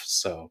stuff.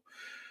 So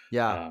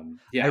Yeah.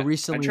 I yeah,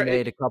 I recently try.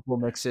 made a couple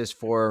mixes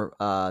for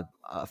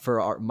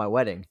my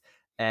wedding,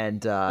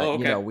 and Oh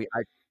okay, we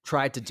I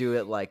tried to do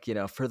it like,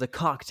 for the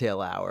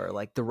cocktail hour,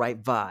 like the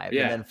right vibe,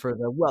 and yeah, then for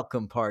the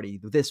welcome party,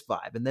 this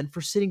vibe, and then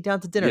for sitting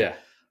down to dinner. yeah.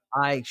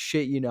 I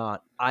shit you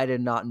not, I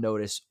did not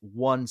notice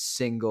one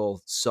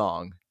single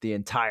song the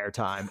entire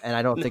time, and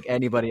I don't think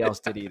anybody else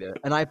did either.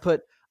 And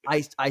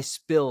I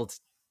spilled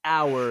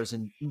hours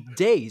and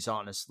days,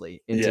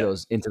 honestly, Yeah,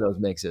 into those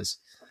mixes.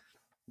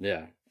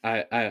 yeah.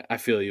 I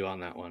feel you on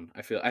that one.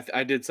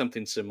 I did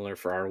something similar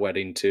for our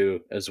wedding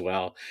too as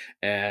well,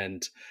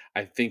 and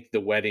I think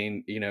the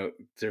wedding,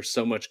 there's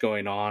so much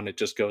going on, it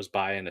just goes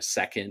by in a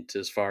second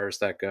as far as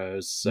that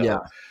goes. Yeah.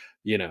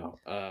 So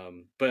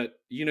but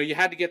you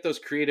had to get those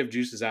creative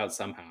juices out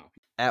somehow.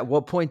 At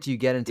what point do you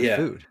get into Yeah.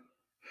 food?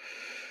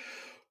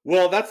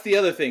 Well, that's the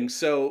other thing.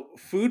 So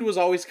food was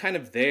always kind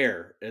of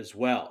there as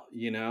well,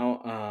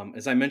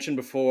 as I mentioned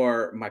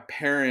before, my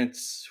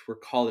parents were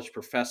college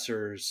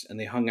professors and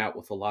they hung out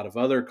with a lot of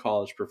other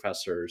college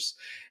professors,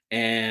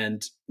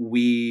 and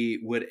we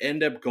would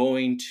end up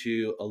going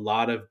to a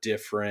lot of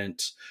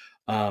different,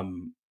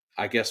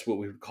 I guess what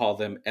we would call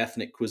them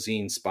ethnic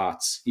cuisine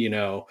spots, in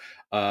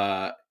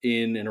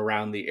and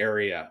around the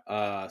area.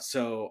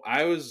 So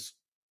I was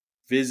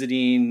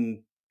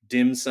visiting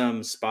dim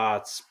sum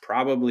spots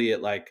probably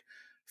at like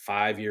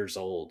 5 years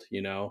old,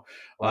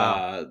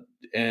 Wow.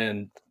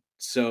 and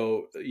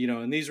so,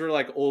 and these were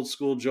like old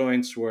school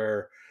joints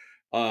where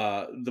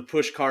the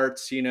push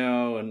carts,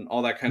 and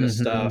all that kind of Mhm.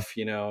 stuff,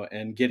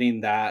 and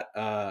getting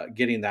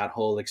that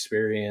whole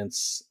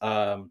experience.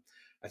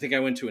 I think I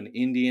went to an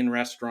Indian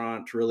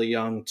restaurant really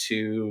young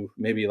too,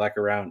 maybe like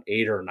around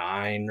 8 or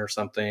 9 or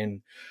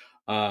something.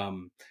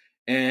 um,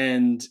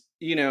 and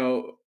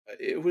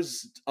it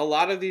was a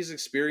lot of these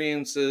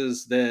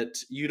experiences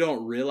that you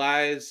don't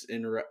realize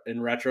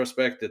in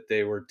retrospect that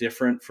they were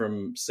different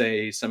from,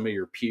 say, some of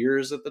your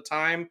peers at the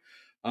time,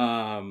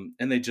 and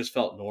they just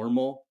felt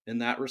normal in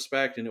that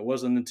respect. And it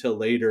wasn't until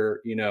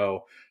later,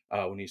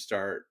 when you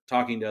start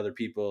talking to other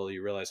people,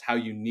 you realize how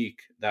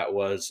unique that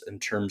was in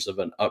terms of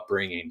an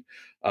upbringing,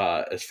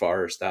 as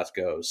far as that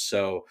goes.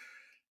 So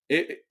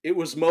it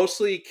was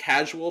mostly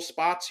casual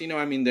spots,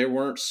 I mean, they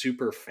weren't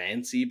super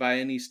fancy by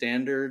any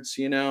standards,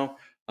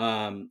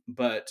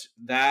 but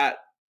that,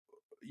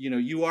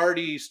 you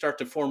already start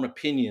to form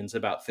opinions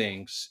about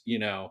things,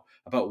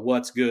 about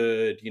what's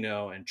good,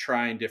 and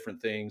trying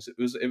different things.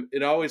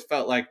 It always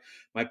felt like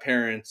my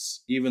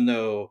parents, even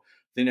though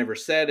they never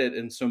said it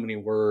in so many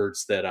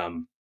words, that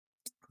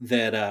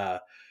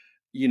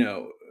you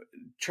know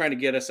trying to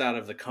get us out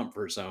of the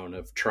comfort zone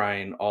of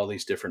trying all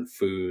these different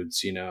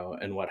foods,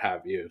 and what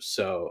have you.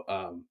 So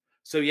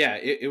yeah,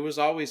 it was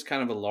always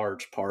kind of a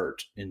large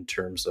part in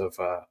terms of,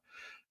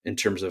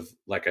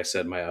 like I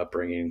said, my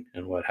upbringing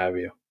and what have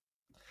you.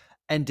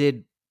 And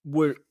did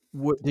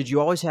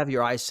you always have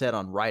your eyes set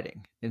on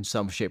writing in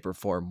some shape or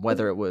form,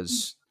 whether it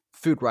was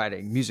food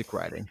writing, music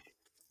writing?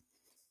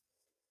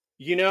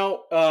 You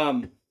know,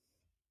 um,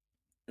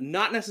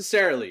 Not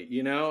necessarily,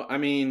 I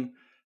mean,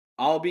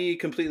 I'll be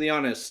completely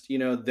honest,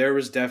 there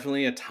was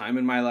definitely a time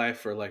in my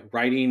life where like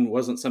writing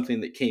wasn't something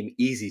that came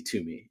easy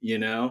to me,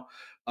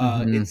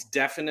 Hmm. It's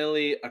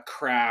definitely a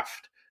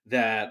craft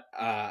that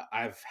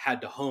I've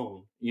had to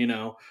hone,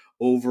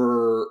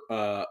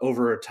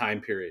 over a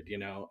time period,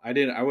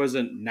 I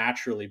wasn't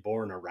naturally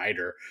born a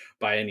writer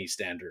by any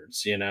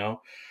standards,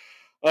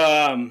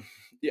 um,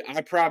 yeah,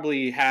 I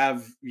probably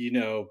have,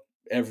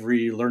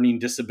 every learning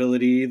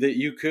disability that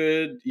you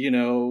could,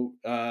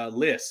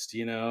 list,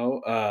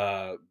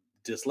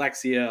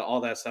 dyslexia, all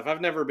that stuff.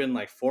 I've never been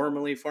like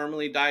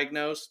formally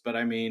diagnosed, but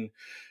I mean,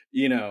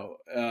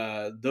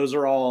 those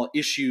are all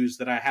issues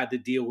that I had to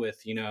deal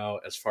with,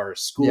 as far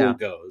as school Yeah.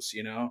 goes,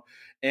 and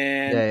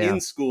Yeah. Yeah.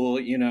 in school,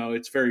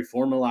 it's very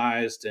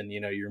formalized and,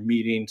 you're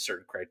meeting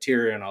certain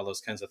criteria and all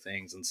those kinds of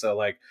things. And so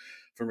like,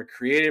 from a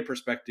creative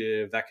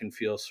perspective, that can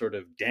feel sort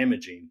of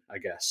damaging, I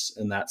guess,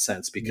 in that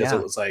sense, because it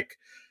Yeah. was like,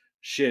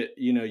 shit,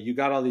 you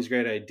got all these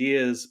great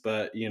ideas,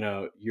 but you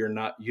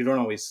don't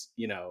always,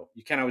 you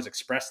can't always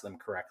express them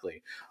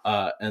correctly,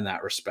 in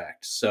that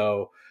respect.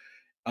 So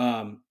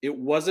it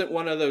wasn't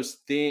one of those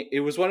things.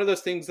 It was one of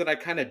those things that I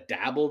kind of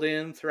dabbled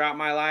in throughout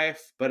my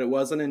life, but it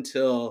wasn't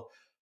until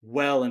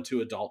well into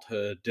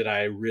adulthood did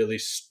I really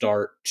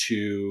start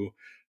to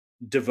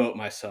devote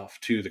myself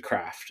to the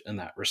craft in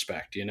that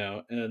respect,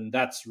 and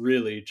that's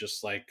really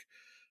just like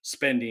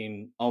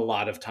spending a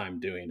lot of time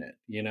doing it,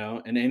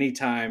 and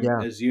anytime, Yeah.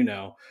 as you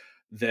know,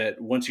 that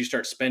once you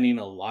start spending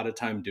a lot of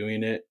time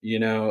doing it,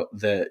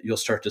 that you'll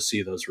start to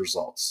see those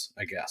results,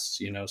 I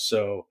guess,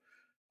 so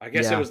I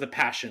guess it Yeah. was the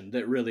passion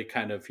that really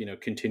kind of,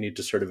 continued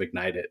to sort of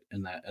ignite it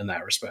in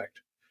that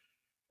respect.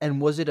 And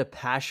was it a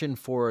passion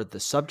for the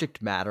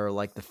subject matter,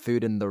 like the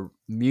food and the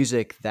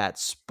music, that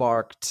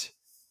sparked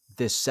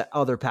this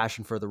other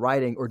passion for the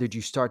writing? Or did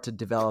you start to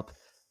develop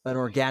an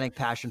organic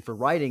passion for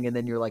writing and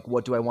then you're like,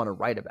 what do I want to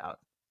write about?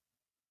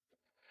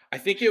 I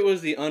think it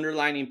was the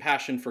underlining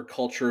passion for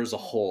culture as a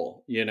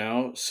whole,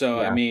 So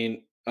I Yeah.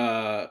 mean,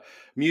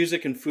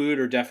 music and food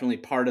are definitely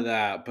part of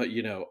that, but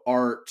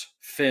art,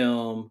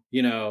 film,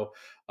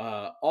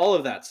 all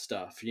of that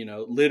stuff,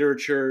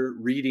 literature,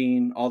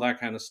 reading, all that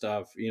kind of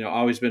stuff.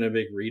 Always been a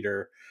big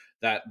reader,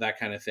 that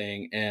kind of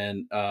thing,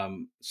 and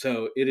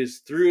so it is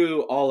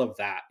through all of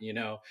that,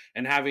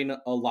 and having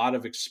a lot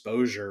of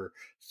exposure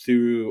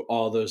through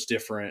all those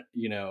different,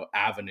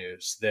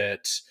 avenues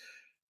that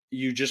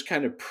you just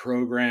kind of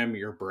program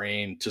your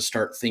brain to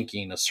start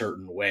thinking a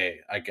certain way,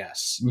 I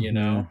guess,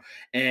 Hmm.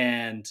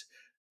 and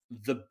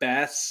the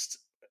best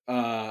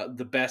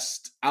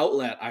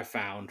outlet I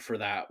found for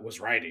that was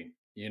writing,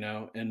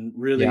 and Yeah.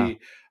 really,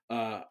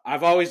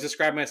 I've always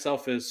described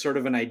myself as sort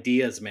of an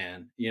ideas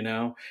man,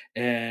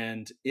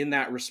 and in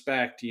that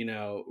respect,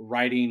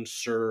 writing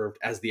served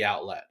as the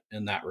outlet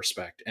in that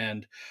respect.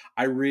 And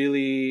I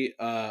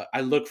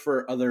look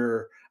for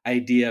other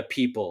idea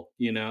people,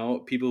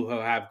 people who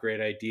have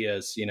great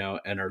ideas,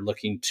 and are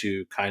looking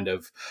to kind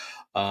of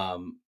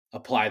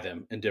apply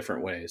them in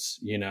different ways,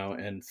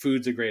 and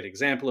food's a great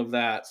example of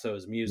that. So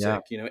is Yeah.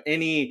 music,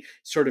 any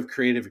sort of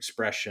creative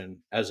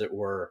expression, as it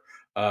were,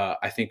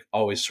 I think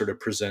always sort of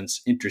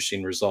presents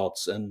interesting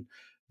results. And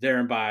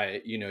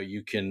thereby,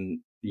 you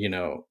can,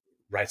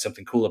 write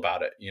something cool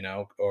about it,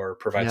 or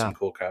provide Yeah. some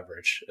cool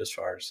coverage as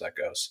far as that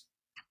goes.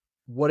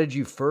 What did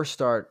you first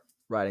start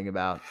writing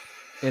about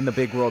in the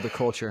big world of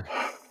culture?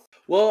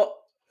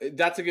 Well,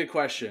 that's a good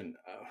question.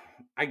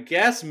 I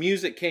guess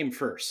music came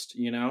first,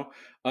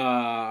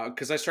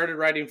 because I started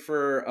writing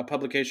for a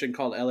publication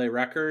called LA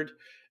Record,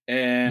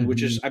 and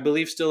which is, Hmm. I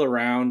believe, still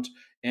around.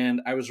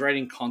 And I was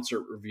writing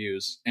concert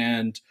reviews,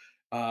 and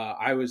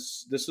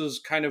this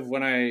was kind of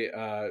when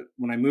I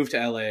moved to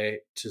LA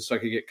so I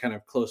could get kind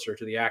of closer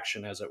to the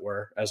action, as it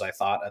were, as I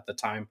thought at the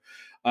time,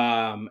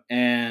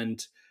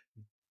 and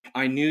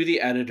I knew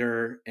the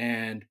editor,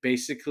 and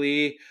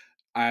basically,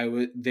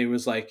 they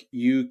was like,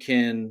 you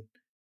can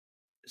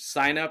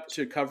sign up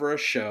to cover a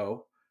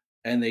show,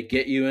 and they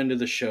get you into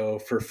the show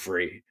for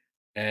free,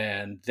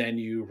 and then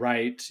you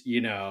write,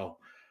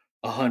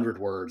 100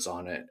 words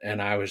on it.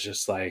 And I was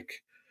just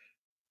like,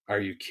 are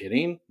you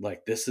kidding?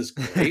 Like, this is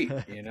great,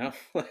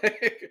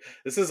 like,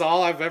 this is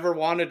all I've ever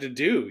wanted to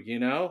do,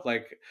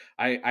 like,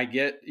 I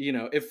get,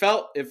 it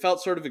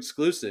felt sort of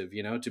exclusive,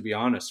 to be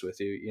honest with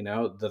you,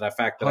 the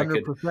fact that I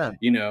could, 100%.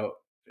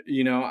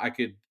 you know I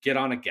could get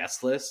on a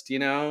guest list,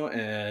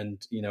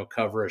 and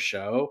cover a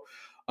show.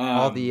 um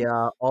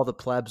All the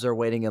plebs are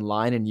waiting in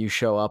line and you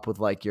show up with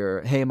like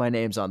your, "Hey, my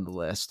name's on the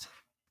list."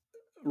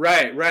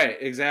 Right, right.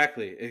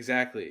 Exactly,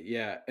 exactly.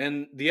 Yeah.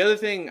 And the other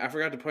thing I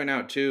forgot to point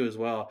out too as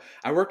well,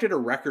 I worked at a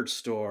record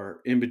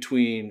store in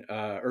between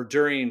or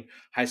during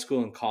high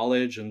school and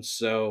college. And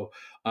so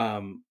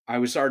I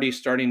was already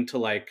starting to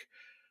like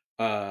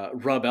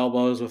rub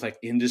elbows with like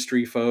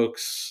industry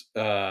folks,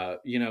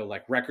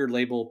 like record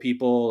label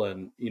people,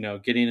 and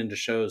getting into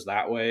shows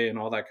that way and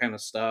all that kind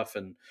of stuff.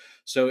 And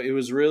so it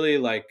was really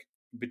like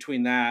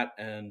between that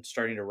and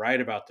starting to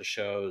write about the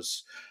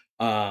shows,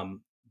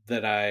 um,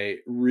 that I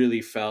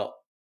really felt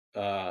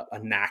a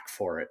knack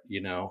for it,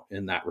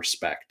 in that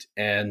respect.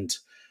 And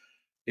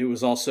it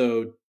was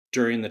also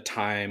during the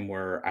time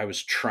where I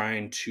was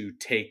trying to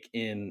take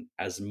in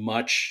as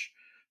much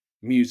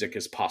music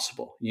as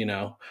possible,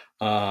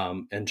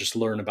 and just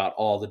learn about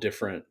all the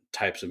different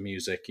types of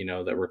music,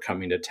 that were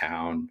coming to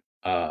town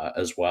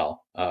as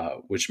well,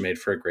 which made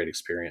for a great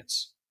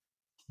experience.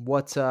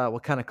 What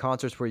kind of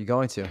concerts were you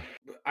going to?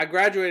 I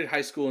graduated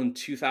high school in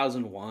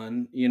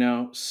 2001,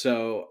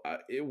 so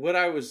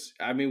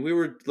I mean, we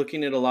were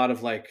looking at a lot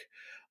of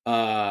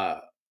uh,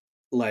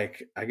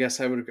 I guess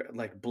I would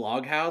like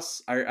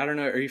Bloghouse. I don't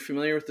know. Are you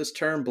familiar with this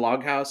term,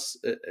 Bloghouse,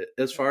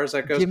 as far as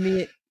that goes? Give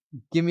me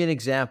give me an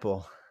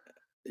example.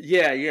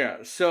 Yeah, yeah.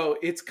 So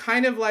it's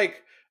kind of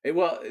like,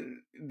 well,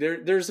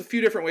 there's a few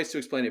different ways to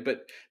explain it,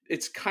 but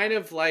it's kind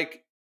of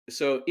like,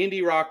 so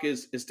indie rock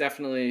is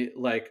definitely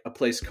like a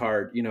place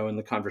card, in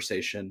the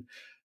conversation.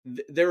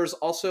 There was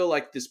also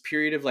like this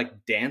period of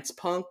like dance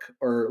punk,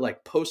 or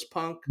like post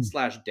punk Mm.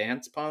 slash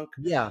dance punk.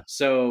 Yeah,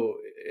 So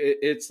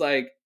it's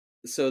like,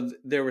 so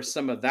there was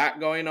some of that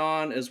going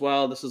on as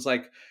well. This is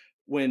like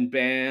when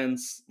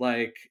bands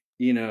like,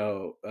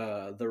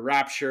 the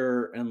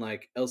Rapture and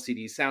like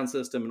LCD Sound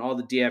System and all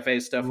the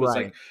DFA stuff was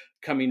like right.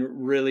 coming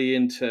really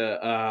into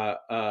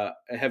a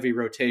heavy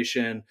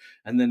rotation.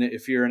 And then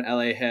if you're an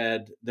LA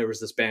head, there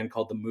was this band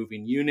called the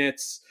Moving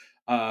Units,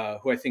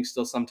 who I think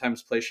still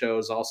sometimes play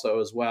shows also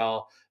as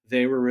well.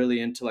 They were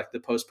really into like the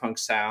post punk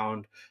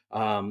sound,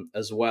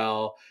 as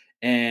well.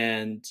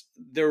 And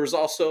there was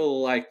also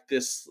like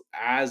this,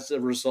 as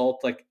a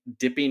result, like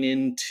dipping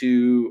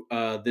into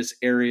this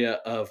area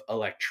of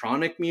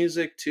electronic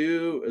music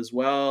too as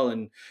well.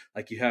 And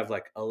like you have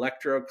like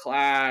electro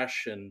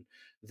clash, and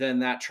then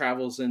that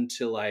travels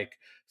into like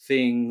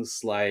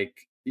things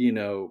like,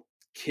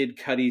 Kid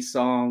Cudi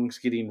songs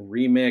getting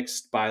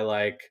remixed by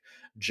like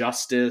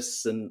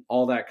Justice and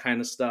all that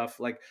kind of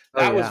stuff. Like Oh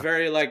that was yeah.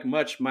 very like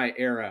much my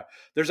era.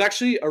 There's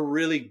actually a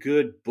really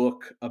good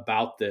book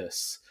about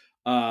this,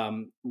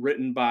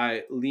 written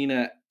by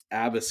Lena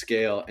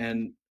Abascale.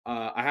 And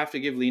I have to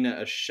give Lena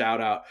a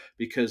shout out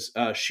because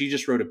she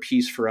just wrote a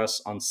piece for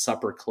us on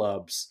supper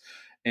clubs.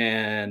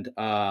 And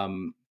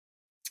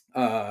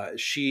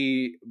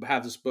she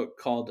has this book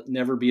called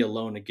Never Be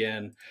Alone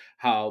Again,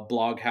 how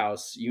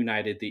Bloghouse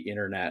united the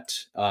internet.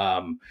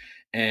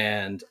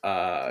 And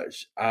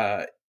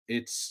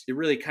it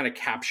really kind of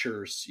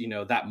captures,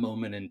 that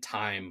moment in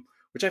time,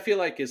 which I feel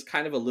like is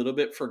kind of a little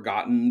bit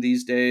forgotten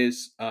these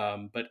days,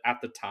 but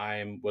at the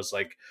time was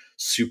like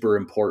super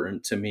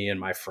important to me and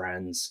my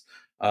friends,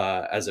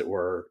 as it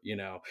were,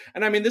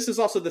 and I mean, this is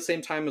also the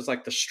same time as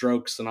like the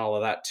Strokes and all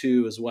of that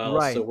too as well, so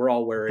Right. we're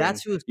all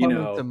That's wearing, who was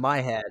coming to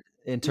my head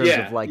in terms of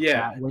yeah, like that.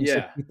 yeah, When you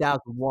said yeah.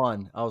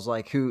 2001, I was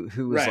like, who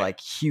was Right.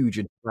 like huge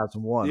in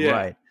 2001, Yeah.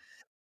 right?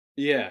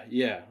 Yeah.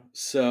 Yeah.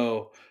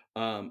 So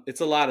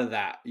it's a lot of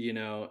that,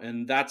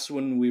 and that's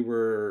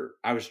when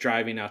I was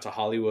driving out to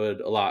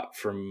Hollywood a lot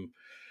from,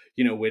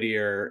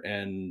 Whittier,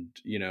 and,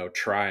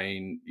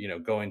 trying,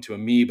 going to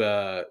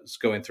Amoeba,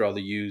 going through all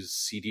the used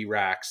CD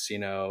racks,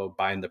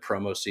 buying the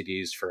promo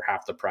CDs for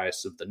half the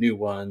price of the new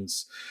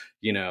ones,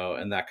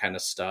 and that kind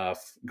of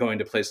stuff. Going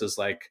to places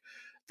like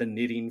the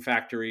Knitting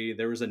Factory.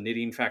 There was a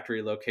Knitting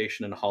Factory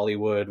location in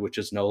Hollywood, which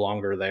is no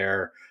longer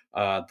there,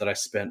 that I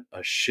spent a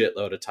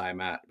shitload of time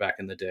at back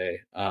in the day,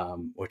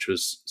 which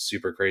was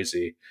super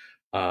crazy,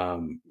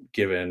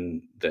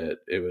 given that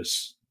it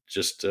was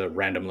just a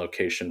random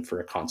location for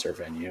a concert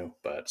venue,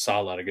 but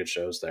saw a lot of good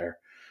shows there.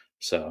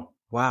 So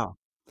Wow.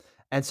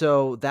 And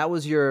so that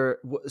was your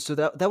so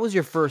that was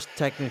your first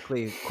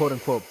technically quote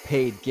unquote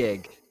paid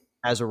gig.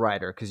 as a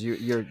writer? Because your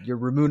Actually,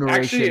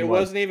 remuneration it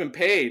was wasn't even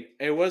paid.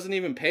 It wasn't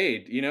even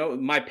paid.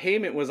 My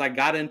payment was I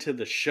got into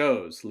the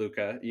shows,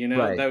 Luca.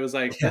 right. That was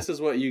like, Yeah, this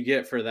is what you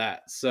get for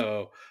that.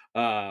 So,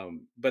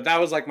 but that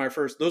was like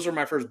those were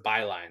my first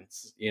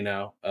bylines,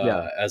 yeah,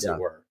 as it yeah.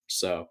 were.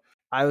 So,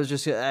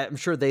 I'm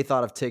sure they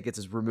thought of tickets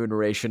as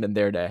remuneration in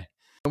their day.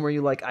 And were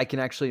you like, I can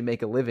actually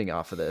make a living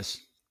off of this?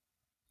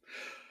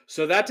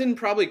 so that didn't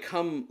probably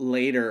come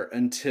later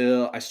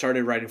until I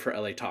started writing for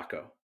LA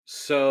Taco.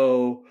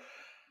 So,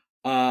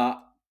 uh,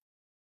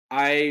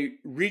 I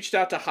reached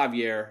out to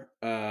Javier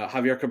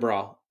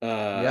Cabral,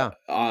 Yeah.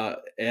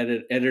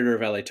 editor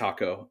of LA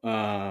Taco,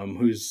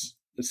 who's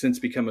since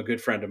become a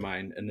good friend of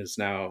mine and is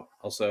now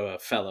also a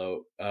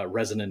fellow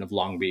resident of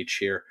Long Beach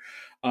here.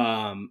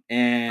 I'm dying.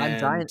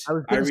 And I was I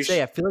gonna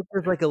say, reached, I feel like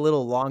there's like a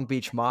little Long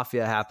Beach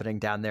mafia happening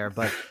down there,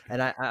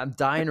 and I'm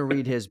dying to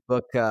read his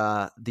book,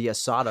 the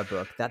Asada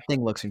book. That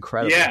thing looks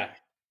incredible.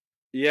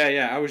 yeah,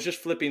 yeah. I was just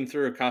flipping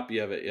through a copy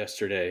of it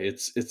yesterday.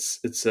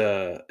 It's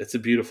a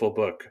beautiful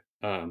book.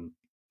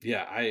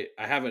 Yeah, I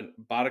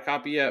haven't bought a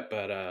copy yet,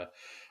 but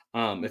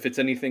if it's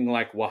anything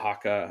like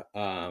Oaxaca,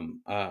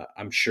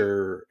 I'm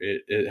sure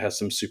it has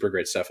some super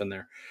great stuff in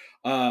there.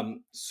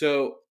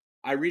 So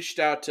I reached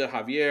out to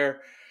Javier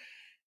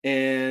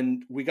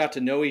and we got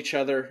to know each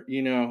other,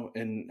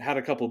 and had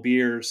a couple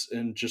beers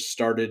and just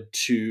started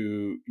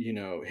to,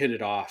 hit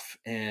it off.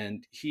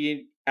 And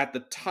at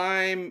the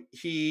time,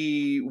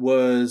 he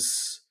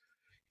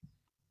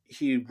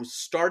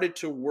started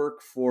to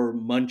work for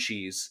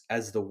Munchies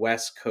as the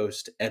West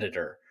Coast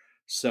editor.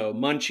 So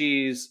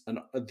Munchies,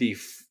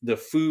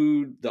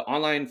 the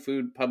online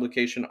food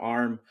publication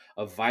arm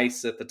of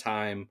Vice at the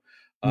time,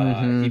 he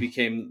Mm-hmm.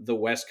 became the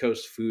West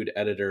Coast food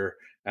editor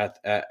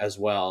as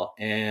well,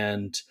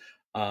 and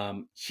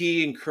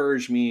he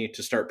encouraged me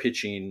to start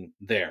pitching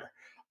there.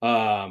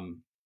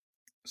 Um,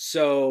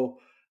 so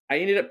I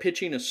ended up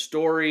pitching a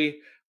story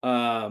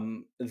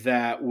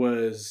that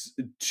was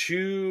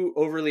too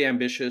overly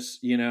ambitious,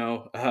 for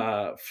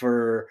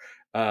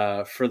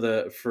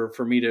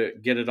me to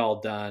get it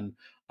all done.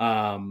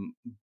 Um,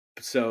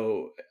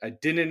 so I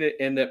didn't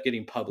end up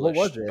getting What was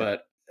published, it?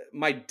 but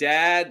my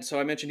dad, so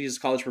I mentioned he's a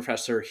college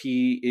professor.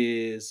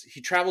 He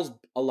travels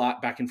a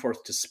lot back and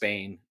forth to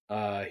Spain.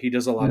 He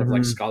does a lot of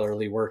like Mm-hmm.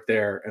 scholarly work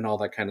there and all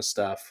that kind of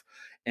stuff.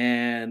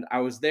 And I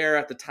was there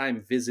at the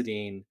time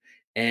visiting,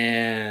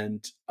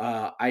 and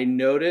I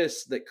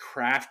noticed that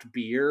craft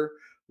beer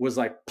was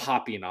like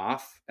popping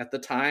off at the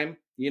time.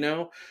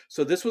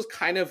 So this was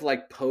kind of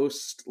like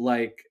post,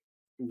 like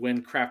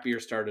when craft beer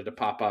started to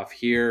pop off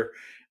here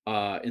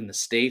in the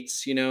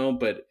States,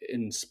 but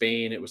in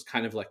Spain it was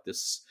kind of like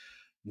this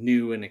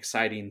new and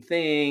exciting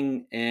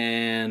thing.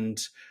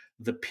 And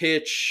the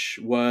pitch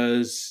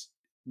was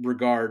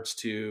regards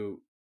to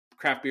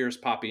craft beers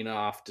popping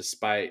off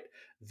despite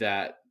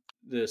that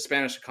the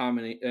Spanish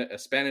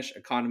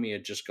economy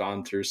had just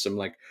gone through some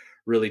like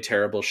really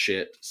terrible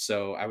shit.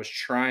 So I was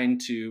trying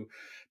to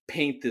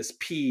paint this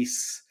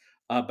piece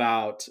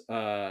about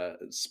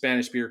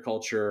Spanish beer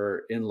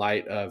culture in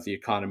light of the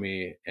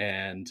economy.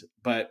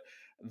 But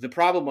the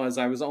problem was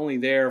I was only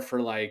there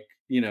for like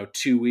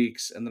 2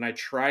 weeks, and then I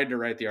tried to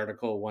write the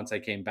article once I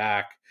came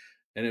back,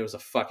 and it was a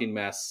fucking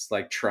mess.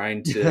 Like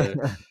trying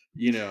to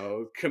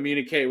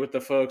communicate with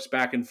the folks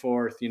back and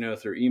forth,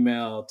 through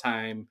email,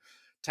 time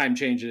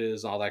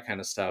changes, all that kind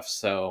of stuff.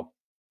 So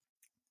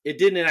it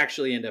didn't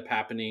actually end up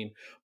happening,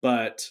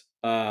 but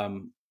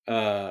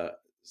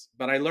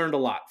but I learned a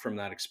lot from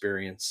that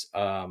experience,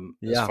 as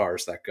Yeah. far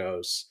as that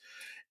goes.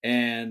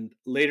 And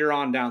later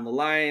on down the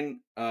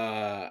line,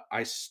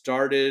 I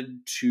started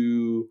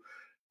to.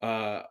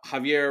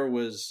 Javier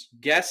was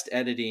guest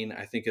editing,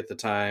 I think, at the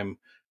time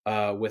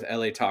with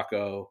LA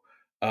Taco,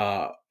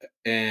 uh,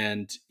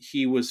 and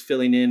he was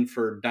filling in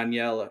for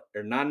Danielle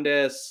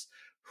Hernandez,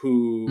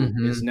 who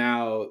is Mm-hmm.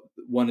 now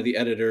one of the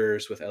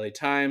editors with LA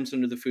Times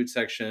under the food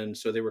section.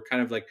 So they were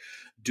kind of like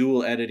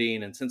dual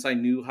editing. And since I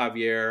knew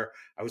Javier,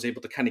 I was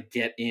able to kind of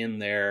get in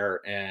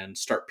there and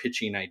start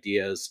pitching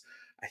ideas.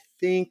 I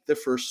think the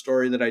first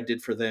story that I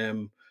did for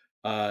them,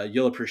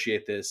 you'll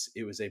appreciate this.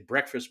 It was a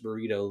breakfast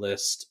burrito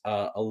list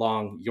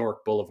along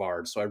York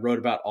Boulevard. So I wrote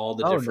about all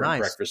the Oh, different nice.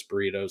 breakfast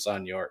burritos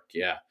on York.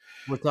 Yeah.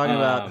 We're talking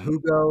about Um,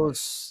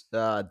 Hugo's,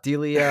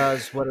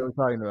 Delia's. What are we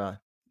talking about?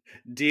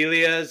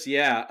 Delia's,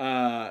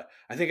 yeah.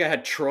 I think I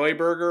had Troy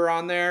Burger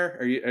on there.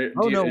 Are you?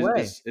 Oh, Do you? no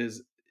way.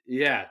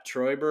 Yeah,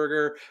 Troy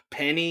Burger.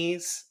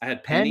 Pennies. I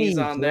had pennies Pennies.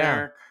 on Yeah.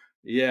 there.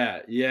 Yeah,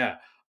 yeah.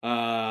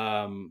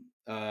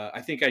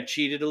 I think I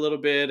cheated a little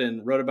bit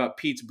and wrote about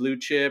Pete's Blue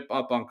Chip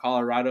up on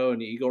Colorado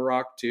and Eagle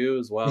Rock too,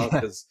 as well, Yeah.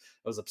 because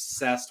I was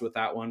obsessed with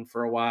that one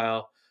for a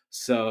while.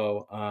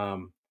 So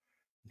I'm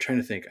trying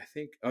to think.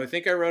 I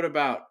think I wrote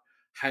about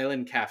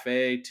Highland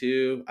Cafe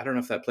too. I don't know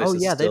if that Oh, place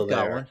is yeah. still They've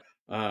got there.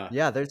 one.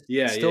 Yeah. There's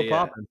Yeah, it's yeah, still yeah.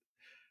 popping.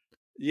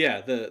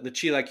 Yeah, the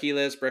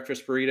chilaquiles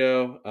breakfast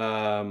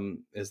burrito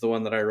is the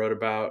one that I wrote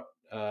about.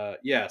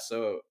 Yeah,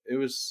 so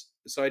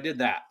I did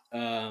that.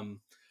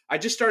 I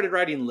just started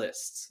writing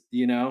lists,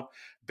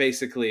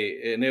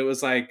 basically, and it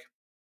was like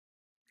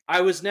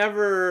I was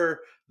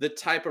never the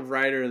type of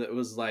writer that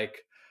was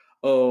like,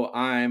 "Oh,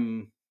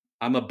 I'm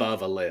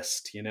above a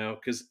list,"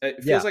 because it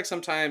Yeah. feels like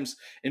sometimes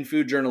in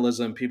food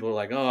journalism, people are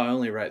like, "Oh, I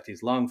only write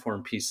these long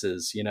form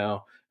pieces," and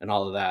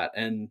all of that.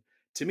 And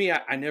to me,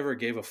 I never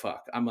gave a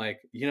fuck. I'm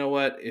like, you know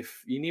what?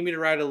 If you need me to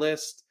write a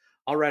list,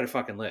 I'll write a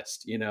fucking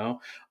list.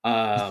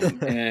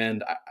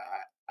 And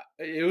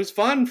it was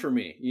fun for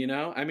me.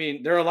 I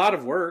mean, they're a lot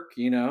of work.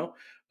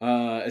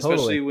 Totally.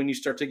 Especially when you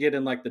start to get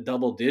in like the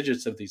double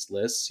digits of these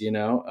lists.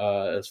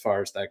 As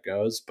far as that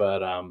goes.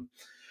 But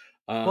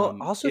Well,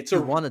 also if it's you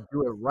a wanna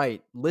do it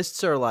right,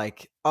 lists are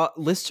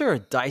a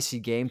dicey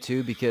game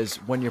too because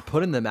when you're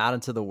putting them out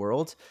into the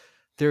world,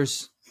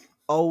 there's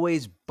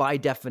always, by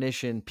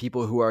definition,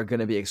 people who are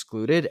gonna be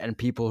excluded and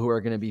people who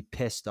are gonna be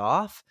pissed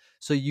off.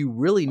 So you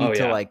really oh need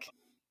to, yeah, like,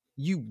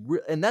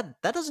 and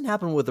that doesn't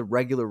happen with a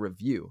regular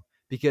review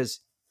because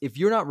if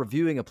you're not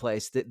reviewing a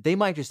place, that they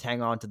might just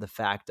hang on to the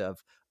fact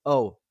of,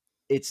 oh,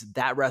 it's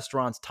that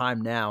restaurant's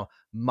time now,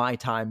 my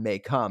time may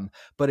come.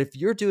 But if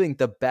you're doing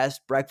the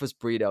best breakfast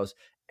burritos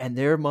and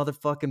their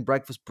motherfucking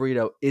breakfast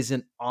burrito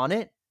isn't on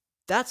it,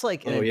 that's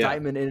like an oh yeah.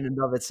 indictment in and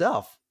of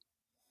itself.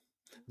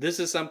 This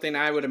is something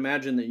I would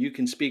imagine that you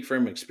can speak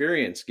from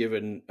experience,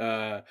 given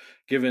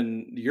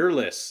your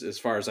lists as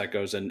far as that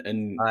goes, and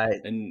I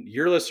and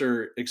your lists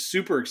are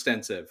super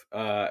extensive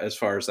as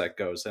far as that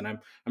goes, and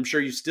I'm sure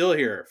you still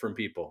hear it from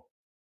people.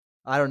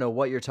 I don't know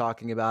what you're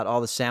talking about.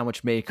 All the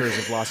sandwich makers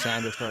of Los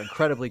Angeles are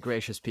incredibly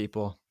gracious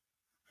people.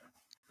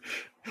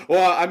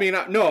 Well, I mean,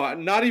 no,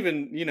 not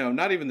even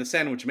the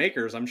sandwich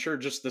makers. I'm sure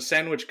just the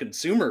sandwich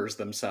consumers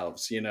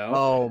themselves.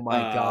 Oh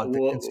my god, the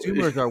Well,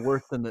 consumers are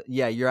worse than the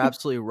yeah, you're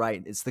absolutely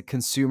right. It's the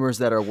consumers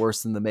that are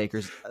worse than the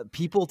makers.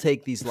 People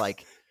take these,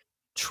 like,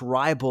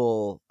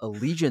 tribal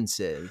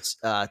allegiances,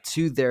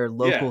 to their yeah,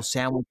 local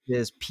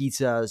sandwiches,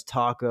 pizzas,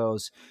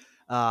 tacos.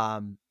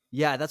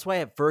 Yeah, that's why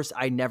at first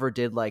I never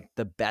did, like,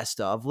 the best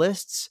of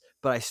lists,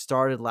 but I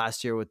started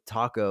last year with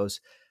tacos,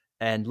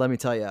 and let me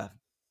tell you,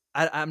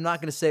 I'm not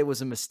gonna say it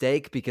was a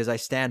mistake because I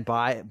stand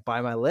by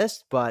my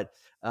list, but,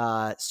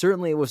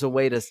 certainly it was a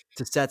way to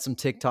set some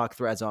TikTok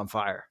threads on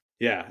fire.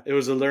 yeah, it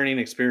was a learning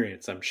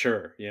experience, I'm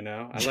sure. I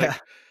Yeah,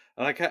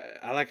 like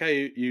how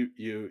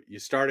you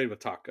started with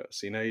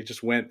tacos. You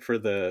just went for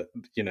you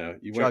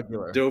went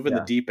jugular, dove in the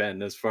yeah, deep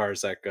end as far as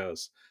that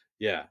goes.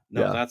 Yeah,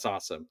 no, yeah. that's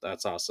awesome.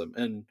 That's awesome.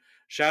 And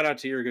shout out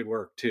to your good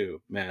work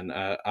too, man.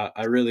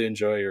 I really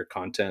enjoy your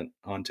content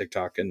on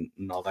TikTok and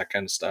all that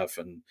kind of stuff.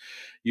 And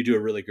you do a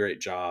really great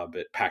job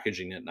at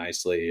packaging it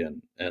nicely.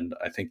 And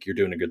I think you're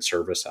doing a good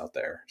service out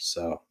there.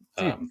 So,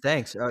 Dude,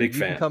 thanks. big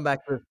fan.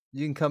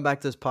 You can come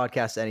back to this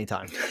podcast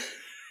anytime.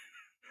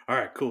 All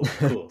right, cool,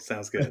 cool.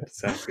 Sounds good.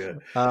 Sounds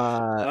good. Uh,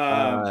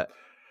 Um, uh,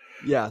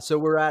 yeah, so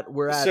we're at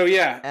so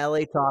yeah.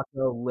 LA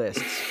Taco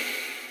lists.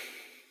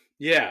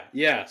 Yeah,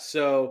 yeah.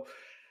 So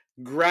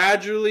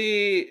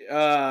gradually,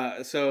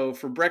 so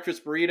for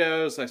breakfast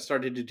burritos, I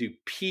started to do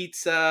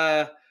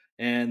pizza,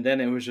 and then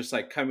it was just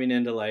like coming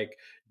into like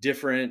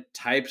different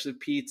types of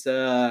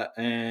pizza.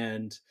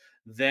 And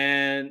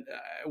then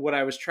what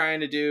I was trying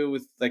to do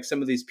with like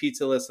some of these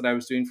pizza lists that I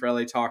was doing for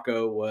LA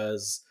Taco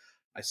was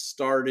I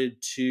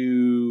started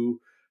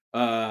to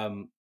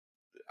um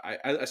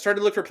I started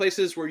to look for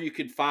places where you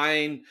could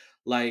find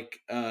like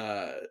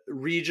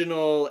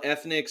regional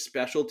ethnic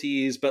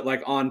specialties, but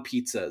like on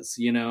pizzas,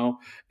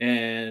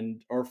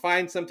 and or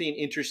find something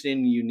interesting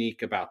and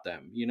unique about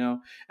them.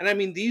 And I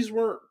mean, these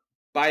weren't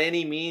by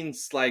any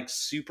means like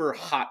super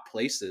hot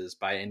places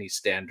by any Yeah.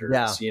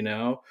 standards.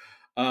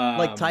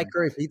 Like Thai Um,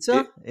 curry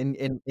pizza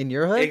it, in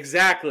your hood?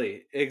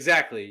 exactly.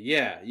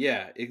 Yeah,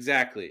 yeah,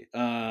 exactly.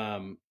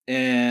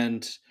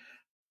 And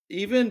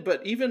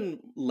even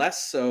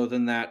less so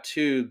than that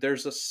too.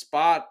 There's a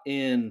spot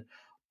in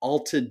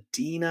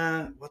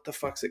Altadena. What the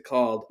fuck's it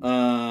called?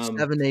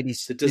 780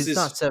 That does it's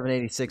not this.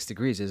 786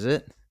 degrees, is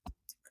it?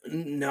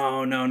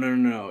 No, no, no,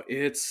 no, no.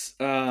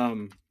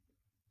 Oh,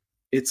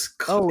 It's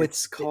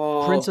Prince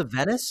called of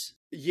Venice?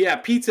 yeah,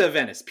 Pizza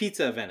Venice.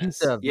 Pizza Pizza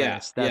Venice. of Yeah,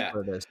 Venice, that's yeah,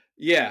 what it is.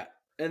 yeah.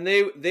 And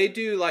they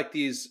do like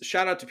these.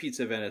 Shout out to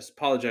Pizza Venice.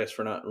 Apologize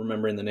for not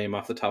remembering the name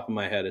off the top of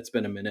my head. It's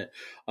been a minute.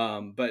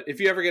 But if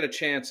you ever get a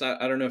chance,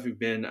 I don't know if you've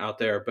been out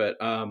there, but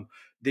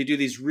they do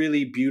these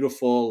really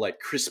beautiful like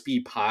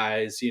crispy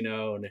pies,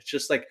 and it's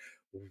just like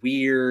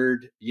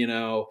weird,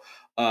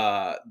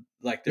 uh,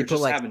 like They they're put,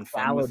 just like, having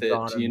fun with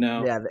salads it, on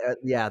them. Yeah,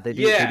 yeah, they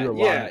yeah, do a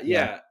lot of yeah, yeah.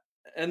 yeah.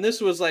 And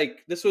this was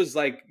like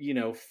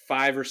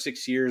 5 or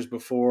 6 years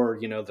before,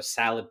 the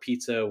salad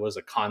pizza was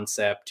a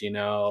concept,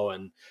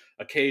 and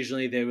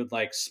occasionally they would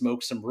like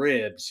smoke some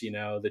ribs,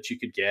 that you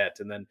could get.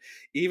 And then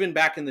even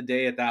back in the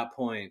day at that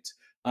point,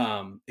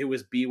 it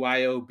was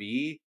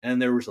BYOB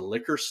and there was a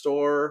liquor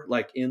store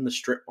like in the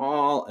strip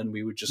mall, and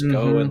we would just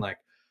go and Mhm. like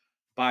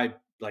buy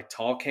like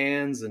tall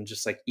cans and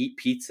just like eat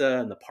pizza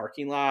in the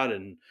parking lot,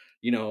 and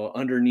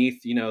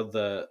underneath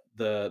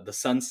the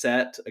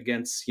sunset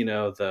against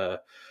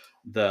the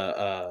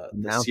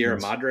Sierra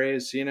Mountains.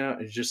 Madres.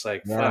 It's just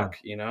like Yeah, fuck,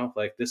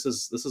 like this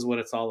is what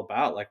it's all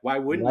about. Like why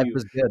wouldn't life you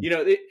was good. you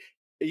know it,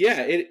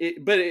 Yeah,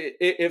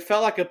 it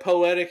felt like a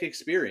poetic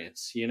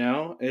experience, you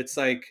know? It's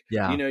like,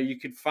 Yeah. you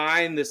could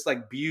find this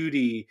like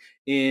beauty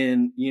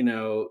in,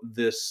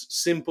 this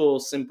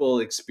simple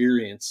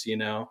experience,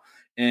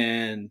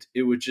 and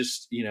it would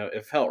just,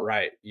 it felt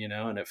right,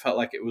 and it felt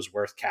like it was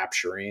worth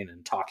capturing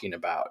and talking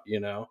about,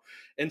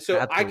 and so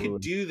I could Absolutely.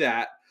 do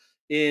that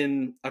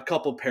in a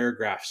couple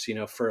paragraphs,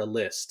 for a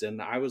list.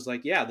 And I was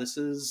like, yeah, this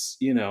is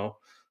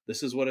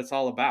what it's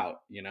all about,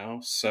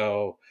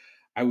 so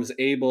I was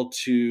able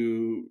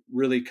to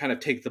really kind of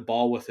take the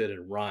ball with it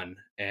and run.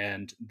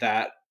 And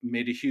that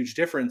made a huge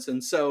difference.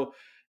 And so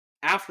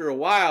after a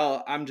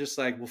while, I'm just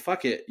like, well,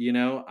 fuck it.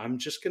 I'm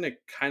just going to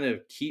kind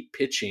of keep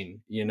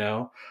pitching,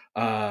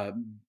 uh,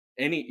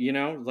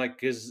 like,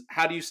 cause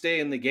how do you stay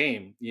in the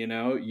game?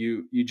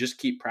 You just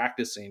keep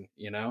practicing,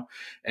 Yeah.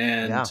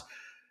 and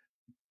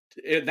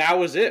that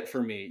was it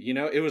for me.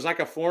 It was like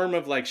a form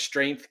of like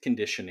strength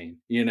conditioning,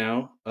 as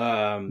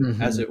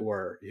Hmm. it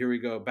were. Here we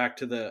go back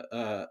to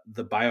the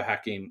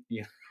biohacking,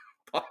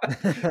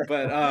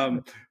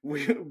 but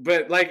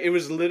but like it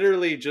was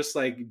literally just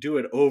like do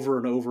it over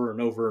and over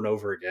and over and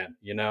over again,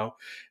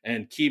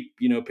 and keep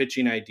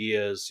pitching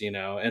ideas,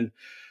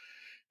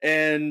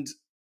 and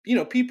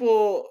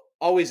people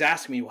always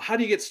ask me, well, how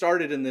do you get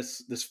started in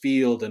this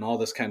field and all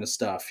this kind of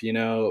stuff,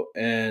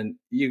 and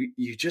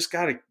you just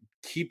got to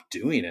keep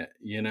doing it,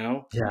 you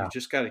Yeah.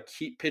 just got to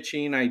keep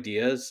pitching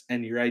ideas,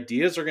 and your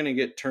ideas are going to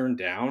get turned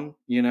down,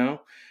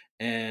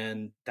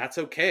 and that's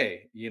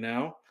okay,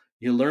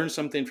 you learn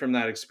something from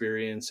that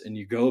experience and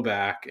you go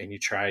back and you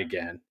try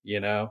again,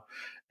 Yeah.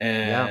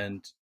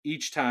 and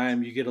each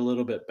time you get a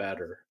little bit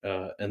better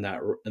in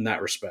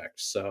that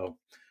respect. So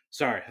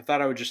sorry, I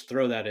thought I would just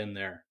throw that in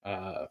there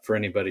for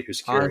anybody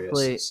who's curious.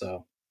 Honestly,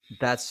 So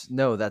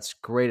that's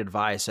great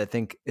advice. I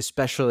think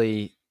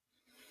especially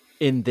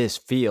in this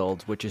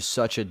field, which is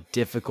such a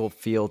difficult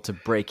field to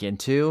break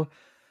into,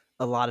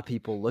 a lot of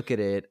people look at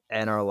it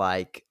and are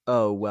like,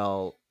 "Oh,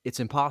 well, it's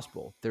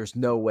impossible. There's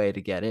no way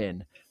to get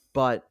in."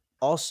 But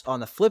also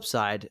on the flip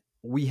side,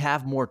 we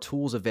have more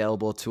tools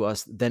available to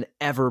us than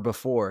ever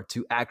before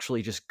to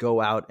actually just go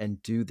out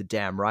and do the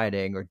damn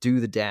writing or do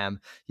the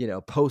damn,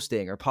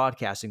 posting or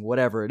podcasting,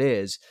 whatever it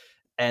is.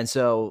 And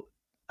so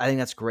I think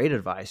that's great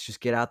advice. Just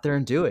get out there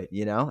and do it,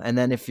 And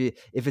then if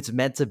it's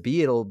meant to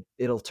be,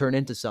 it'll turn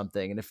into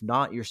something. And if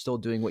not, you're still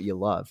doing what you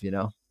love.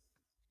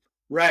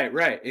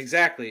 right,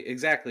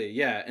 exactly,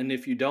 yeah. And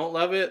if you don't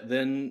love it,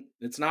 then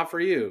it's not for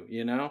you,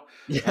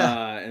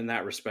 Yeah. in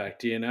that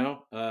respect,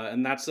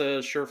 and that's a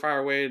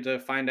surefire way to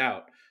find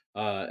out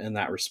in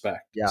that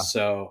respect. Yeah.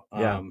 So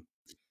Yeah.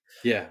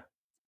 yeah.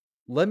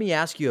 Let me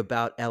ask you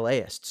about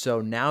LAist.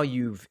 So now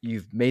you've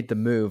made the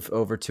move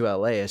over to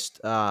LAist.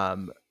 How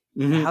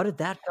Mhm. did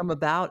that come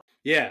about?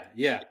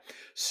 Yeah.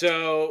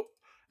 So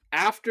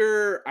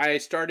after I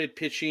started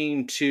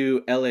pitching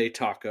to LA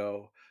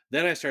Taco,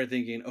 then I started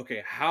thinking,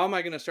 okay, how am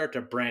I going to start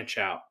to branch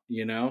out?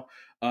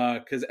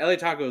 Because LA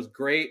Taco is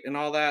great and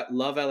all that.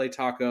 Love LA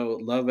Taco,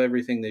 love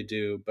everything they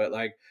do. But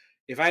like,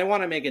 if I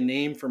want to make a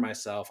name for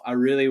myself, I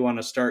really want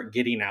to start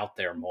getting out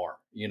there more,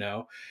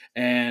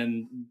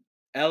 And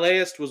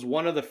LAist was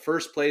one of the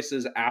first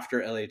places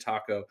after LA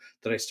Taco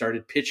that I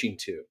started pitching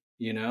to,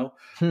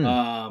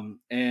 Hmm.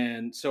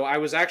 and so I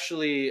was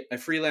actually a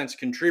freelance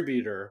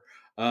contributor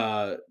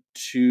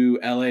to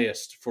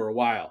LAist for a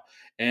while.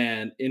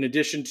 And in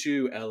addition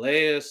to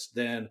LAist,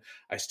 then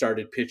I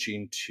started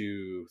pitching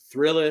to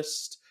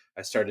Thrillist.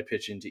 I started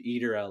pitching to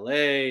Eater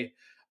LA.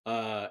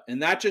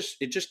 And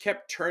it just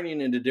kept turning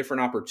into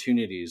different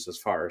opportunities as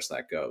far as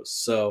that goes.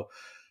 So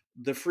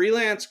the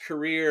freelance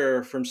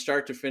career from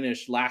start to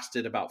finish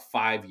lasted about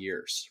 5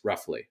 years,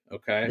 roughly.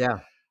 Okay. Yeah.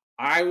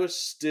 I was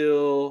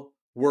still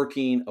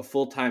working a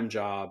full-time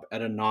job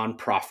at a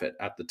nonprofit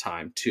at the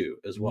time too,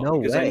 as well, No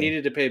because I way.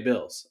 needed to pay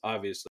bills,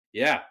 obviously.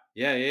 Yeah.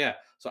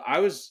 So I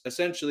was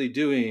essentially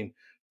doing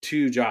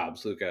two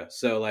jobs, Luca.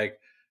 So like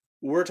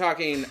we're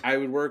talking, I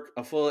would work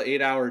a full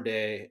 8-hour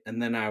day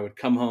and then I would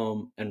come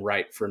home and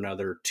write for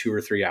another 2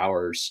 or 3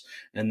 hours.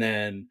 And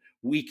then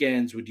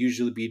weekends would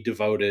usually be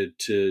devoted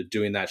to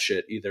doing that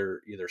shit,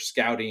 either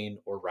scouting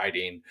or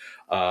writing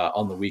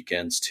on the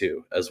weekends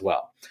too, as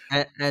well.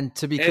 And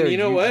to be And clear, you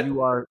know what?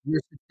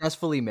 you're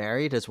successfully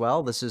married as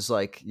well. This is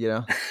like.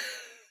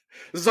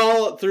 This is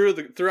all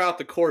throughout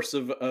the course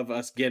of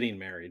us getting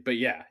married. But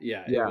yeah,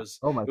 it Yeah. was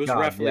Oh my it was God.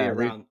 roughly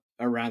Yeah.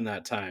 around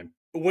that time.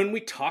 When we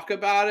talk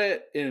about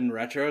it in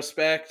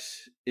retrospect,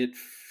 it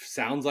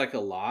sounds like a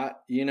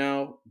lot,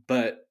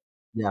 but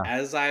Yeah.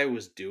 as I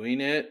was doing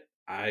it,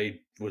 I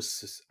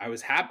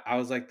was happy. I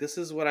was like, this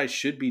is what I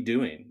should be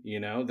doing.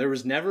 There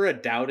was never a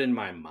doubt in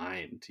my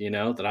mind,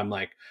 that I'm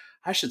like,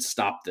 I should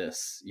stop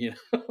this.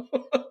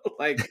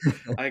 like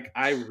like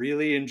I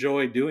really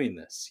enjoy doing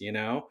this.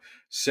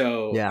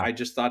 So Yeah. I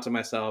just thought to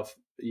myself,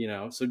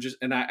 so just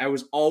and I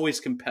was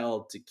always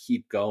compelled to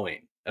keep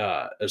going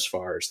as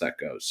far as that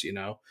goes.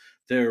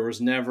 There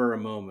was never a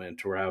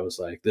moment where I was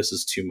like, this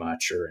is too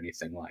much or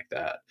anything like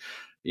that.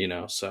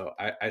 So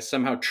I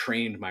somehow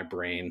trained my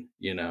brain,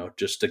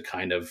 just to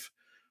kind of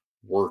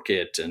work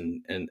it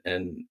and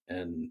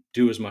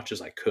do as much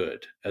as I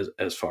could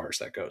as far as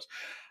that goes.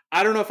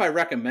 I don't know if I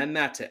recommend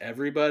that to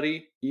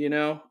everybody, you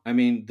know? I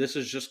mean, this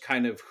is just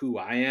kind of who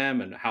I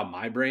am and how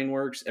my brain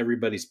works.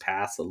 Everybody's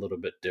path's a little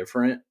bit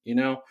different, you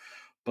know?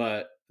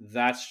 But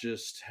that's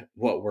just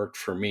what worked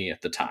for me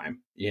at the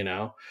time, you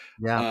know?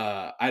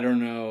 Yeah. I don't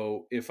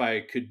know if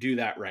I could do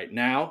that right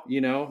now,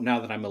 you know, now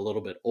that I'm a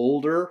little bit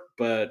older,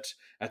 but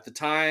at the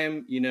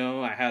time, you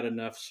know, I had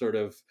enough sort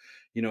of,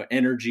 you know,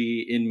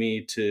 energy in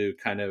me to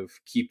kind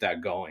of keep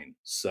that going.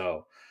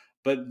 So,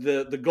 but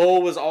the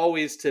goal was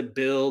always to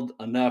build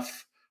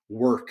enough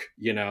work,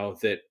 you know,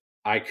 that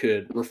I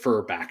could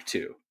refer back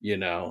to, you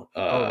know,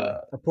 Totally.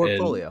 A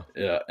portfolio.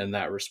 in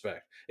that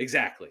respect.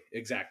 Exactly,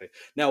 exactly.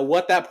 Now,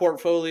 what that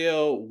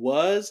portfolio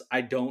was,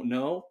 I don't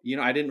know. You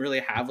know, I didn't really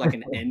have like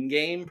an end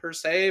game per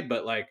se,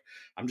 but like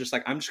I'm just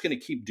going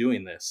to keep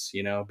doing this,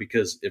 you know,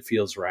 because it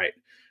feels right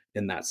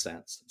in that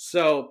sense.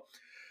 So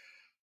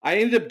I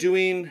ended up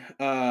doing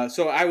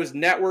so I was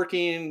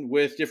networking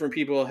with different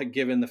people,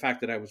 given the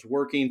fact that I was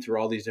working through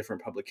all these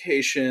different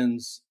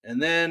publications.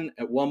 And then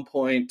at one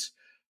point,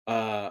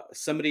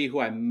 somebody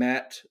who I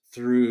met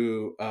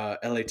through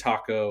LA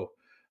Taco,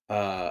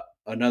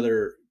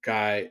 another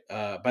guy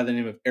by the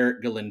name of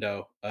Eric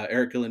Galindo.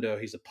 Eric Galindo,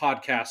 he's a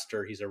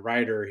podcaster, he's a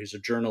writer, he's a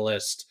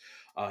journalist.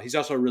 He's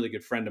also a really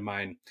good friend of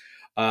mine.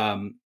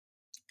 Um,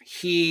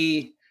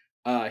 he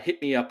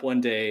hit me up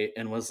one day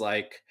and was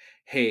like,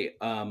 "Hey,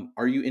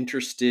 are you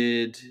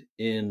interested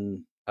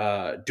in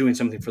doing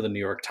something for the New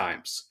York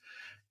Times?"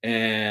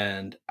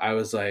 And I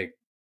was like,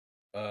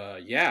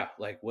 yeah,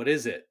 like what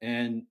is it?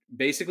 And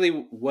basically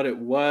what it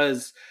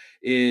was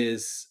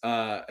is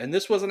and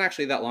this wasn't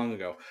actually that long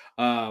ago.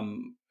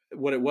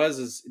 What it was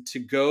is to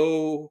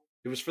go,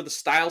 it was for the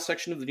style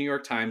section of the New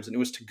York Times, and it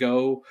was to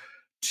go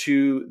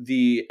to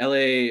the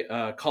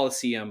LA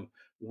Coliseum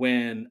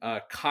when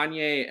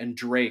Kanye and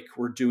Drake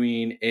were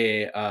doing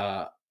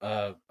a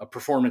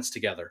performance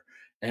together.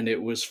 And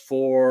it was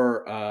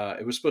for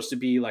it was supposed to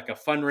be like a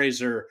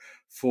fundraiser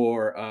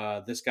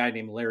for this guy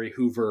named Larry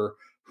Hoover,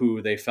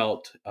 who they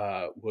felt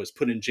was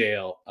put in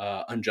jail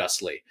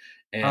unjustly.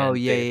 Oh, And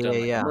yeah, they had yeah, done yeah,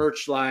 like a yeah.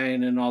 merch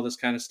line and all this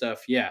kind of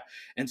stuff. Yeah.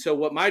 And so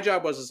what my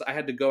job was is I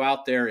had to go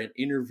out there and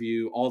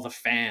interview all the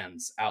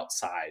fans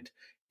outside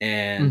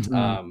and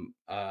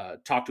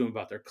Mhm. talk to them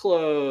about their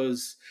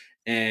clothes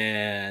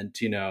and,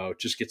 you know,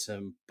 just get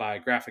some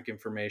biographic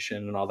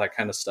information and all that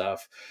kind of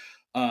stuff.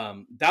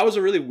 That was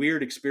a really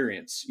weird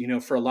experience, you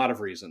know, for a lot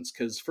of reasons.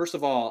 Because first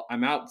of all,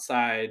 I'm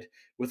outside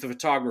with a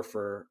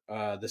photographer,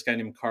 this guy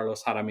named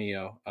Carlos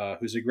Jaramillo,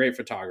 who's a great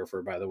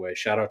photographer, by the way.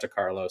 Shout out to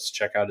Carlos.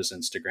 Check out his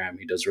Instagram.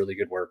 He does really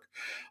good work.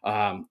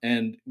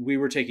 And we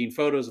were taking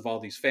photos of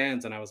all these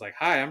fans, and I was like,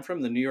 "Hi, I'm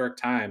from the New York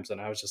Times,"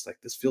 and I was just like,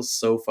 "This feels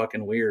so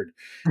fucking weird."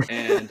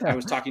 And I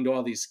was talking to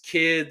all these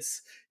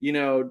kids,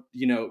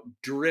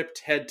 dripped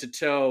head to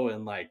toe,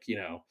 and like, you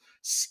know,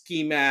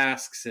 ski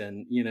masks,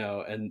 and you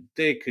know, and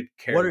they could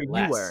What care are you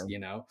less, wearing? you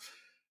know.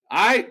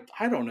 I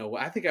don't know.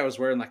 I think I was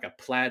wearing like a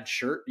plaid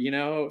shirt, you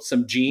know,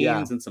 some Yeah,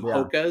 jeans and some yeah.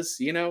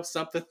 hokas, you know,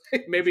 something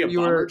maybe So a you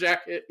bomber were,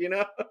 jacket, you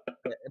know.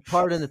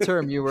 pardon the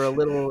term, you were a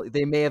little,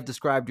 they may have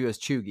described you as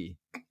chuggy.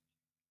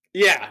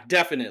 Yeah,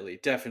 definitely,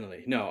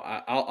 definitely. No,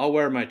 I'll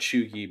wear my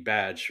Chugi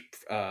badge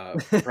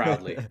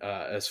proudly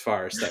as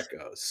far as that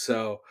goes.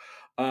 So,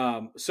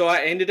 so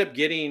I ended up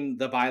getting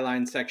the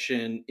byline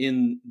section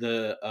in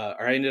the,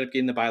 or I ended up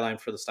getting the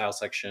byline for the style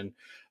section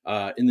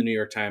in the New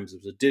York Times. It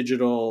was a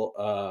digital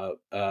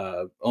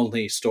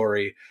only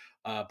story,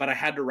 but I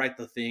had to write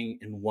the thing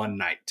in one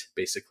night.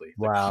 Basically,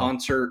 the Wow.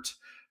 concert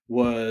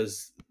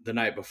was the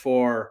night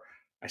before.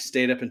 I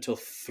stayed up until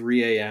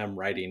 3 a.m.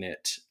 writing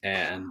it,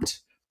 and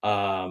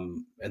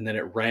then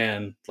it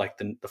ran like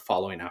the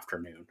following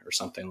afternoon or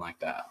something like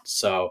that.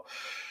 So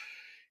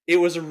it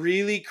was a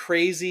really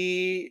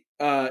crazy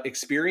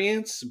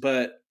experience,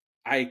 but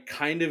I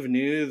kind of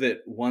knew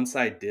that once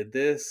I did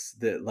this,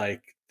 that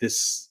like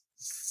this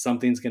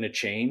something's going to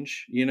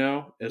change, you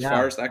know, as far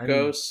Yeah, as that I mean,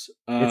 goes.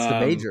 it's the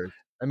majors.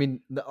 I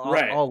mean,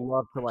 Right, all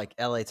love to like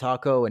LA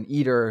Taco and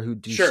Eater who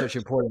do sure. such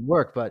important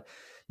work, but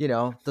you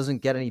know, doesn't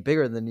get any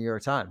bigger than the New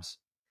York Times.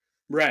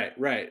 Right,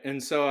 right.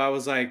 And so I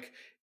was like,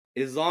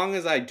 as long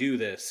as I do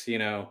this, you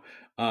know,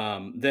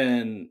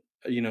 then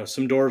you know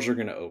some doors are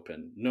going to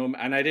open. No,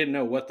 and I didn't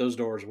know what those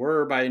doors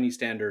were by any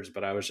standards,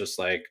 but I was just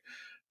like,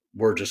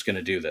 we're just going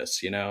to do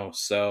this, you know.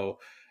 So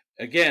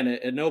again,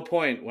 at no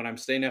point when I'm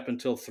staying up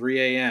until 3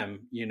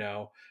 a.m., you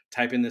know,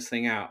 typing this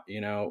thing out,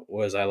 you know,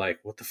 was I like,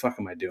 what the fuck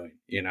am I doing?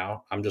 You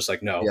know, I'm just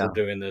like, no, we're Yeah.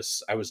 doing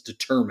this. I was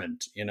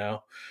determined, you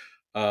know.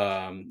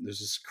 There's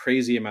this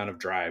crazy amount of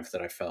drive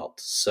that I felt.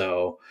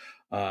 So,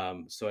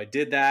 so I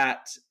did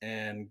that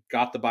and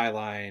got the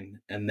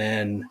byline, and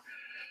then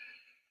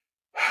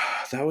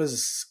that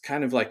was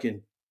kind of like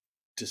in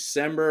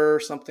December or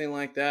something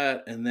like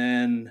that. And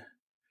then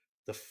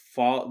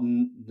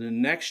the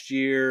next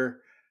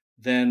year,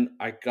 then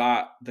I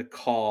got the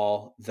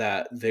call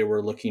that they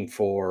were looking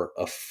for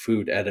a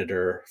food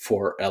editor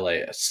for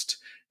LAist,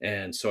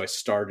 and so I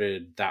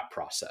started that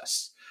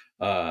process.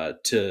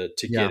 to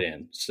Yeah. get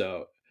in.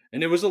 So,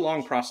 and it was a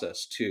long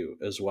process too,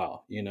 as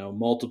well.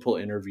 Multiple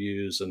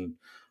interviews and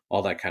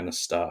all that kind of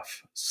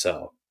stuff.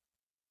 So,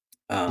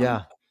 um,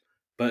 Yeah.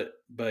 but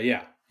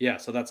yeah, yeah.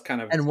 So that's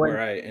kind of And where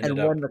I ended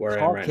when up, the where I am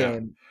call right now.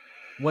 came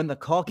when the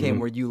call came, Mhm.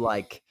 were you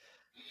like,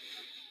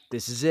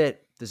 "This is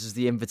it. This is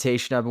the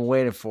invitation I've been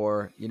waiting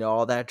for,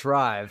 all that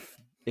drive.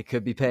 It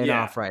could be paying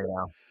Yeah. off right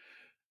now."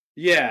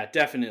 Yeah,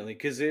 definitely.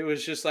 Cause it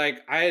was just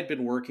like I had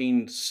been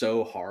working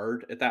so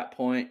hard at that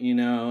point,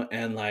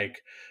 and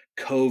like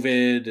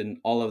COVID and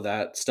all of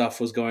that stuff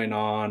was going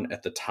on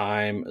at the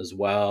time as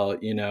well.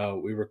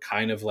 We were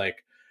kind of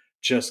like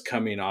just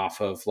coming off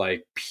of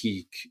like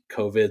peak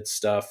COVID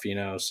stuff,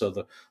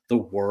 so the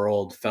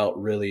world felt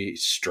really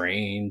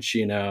strange,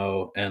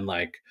 and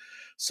like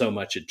so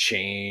much had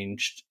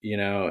changed,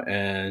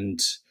 and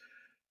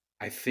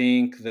I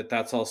think that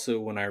that's also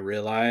when I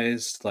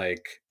realized,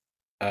 like,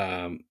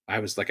 I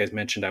was, like I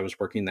mentioned, I was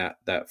working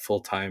that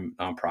full time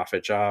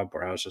nonprofit job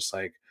where I was just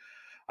like,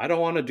 I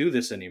don't want to do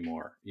this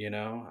anymore.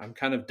 I'm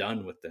kind of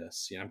done with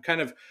this. I'm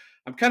kind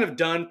of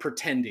done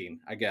pretending,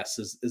 I guess,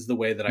 is the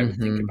way that I would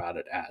think Mhm. about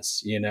it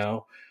as,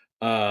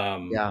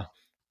 um, Yeah.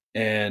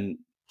 and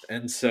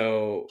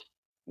so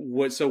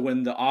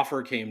when the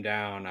offer came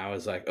down, I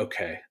was like,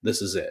 okay,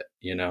 this is it.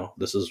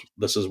 This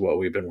is what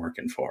we've been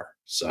working for.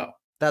 So.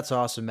 That's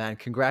awesome, man.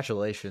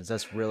 Congratulations.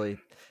 It's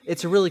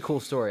a really cool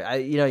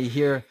story. You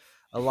hear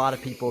a lot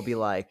of people be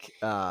like,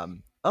 "Oh,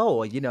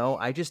 well,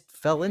 I just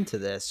fell into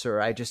this,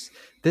 or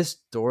this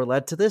door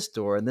led to this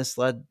door, and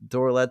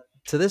door led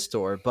to this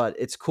door." But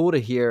it's cool to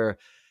hear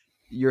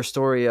your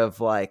story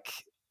of like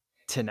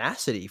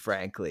tenacity,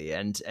 frankly,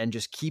 and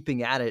just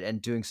keeping at it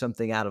and doing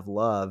something out of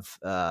love,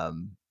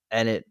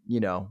 and it,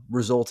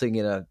 resulting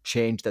in a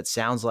change that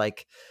sounds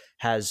like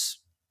has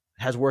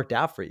has worked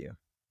out for you.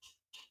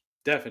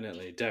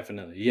 Definitely,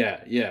 definitely.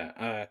 Yeah,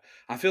 yeah.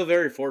 I feel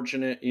very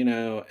fortunate,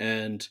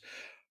 and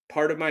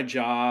part of my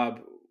job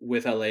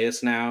with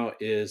LAist now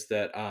is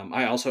that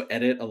I also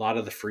edit a lot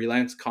of the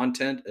freelance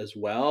content as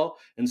well,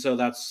 and so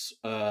that's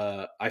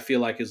I feel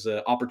like is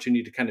an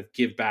opportunity to kind of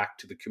give back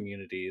to the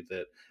community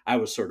that I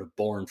was sort of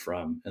born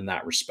from in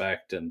that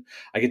respect, and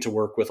I get to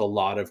work with a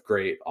lot of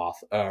great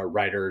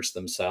writers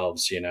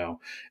themselves,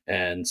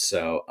 and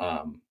so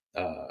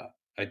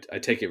I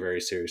take it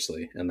very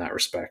seriously in that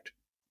respect.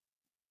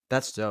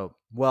 That's dope.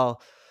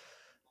 Well,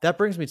 that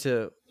brings me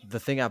to the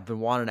thing I've been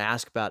wanting to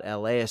ask about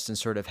LAist and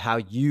sort of how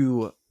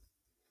you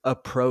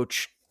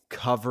approach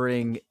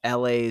covering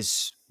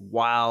LA's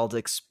wild,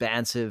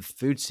 expansive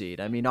food scene.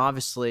 I mean,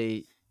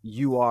 obviously,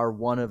 you are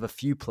one of a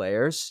few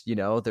players.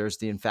 There's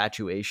the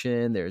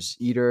Infatuation, there's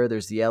Eater,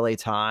 there's the LA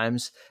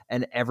Times,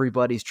 and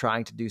everybody's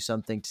trying to do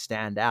something to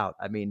stand out.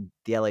 I mean,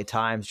 the LA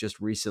Times just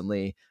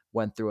recently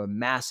went through a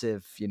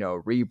massive,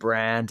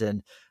 rebrand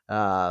and,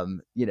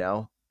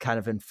 kind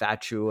of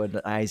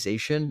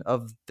infatuationization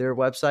of their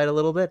website a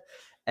little bit.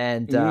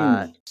 And,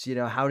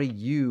 Mm. how do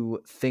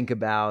you think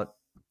about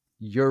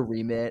your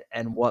remit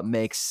and what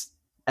makes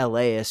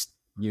LAist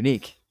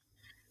unique?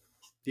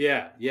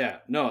 Yeah, yeah.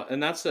 No,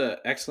 and that's an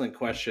excellent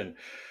question.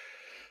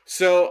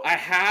 So I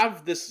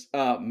have this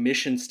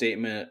mission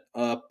statement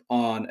up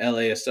on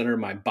LAist under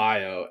my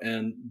bio,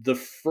 and the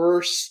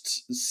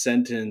first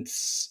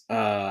sentence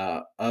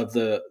of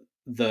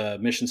the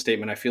mission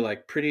statement I feel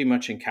like pretty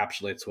much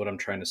encapsulates what I'm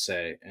trying to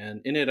say.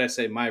 And in it, I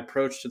say my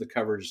approach to the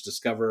coverage is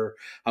discover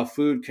how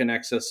food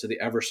connects us to the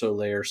ever so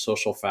layer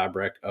social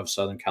fabric of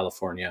Southern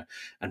California,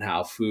 and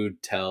how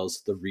food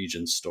tells the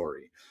region's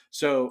story.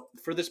 So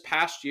for this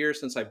past year,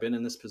 since I've been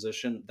in this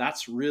position,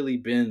 that's really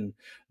been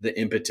the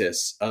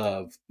impetus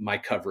of my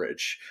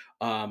coverage.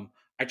 I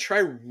try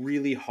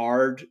really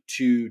hard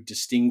to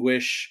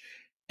distinguish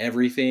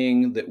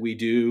everything that we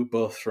do,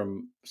 both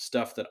from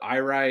stuff that I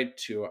write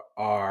to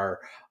our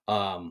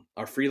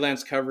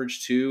freelance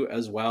coverage too,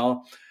 as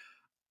well.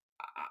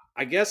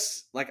 I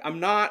guess like I'm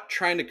not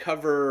trying to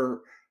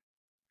cover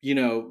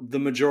the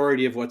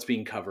majority of what's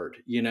being covered.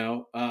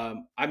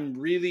 I'm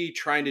really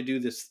trying to do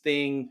this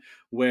thing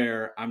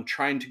where I'm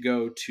trying to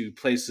go to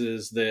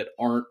places that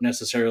aren't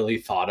necessarily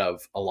thought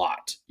of a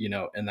lot,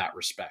 in that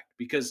respect,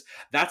 because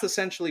that's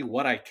essentially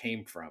what I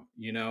came from.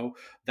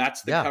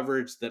 That's the Yeah.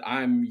 coverage that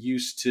I'm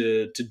used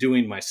to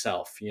doing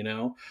myself.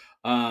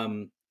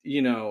 Um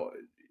you know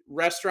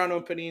Restaurant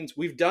openings,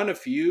 we've done a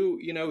few,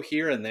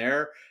 here and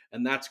there,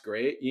 and that's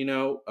great.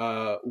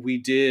 We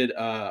did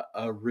a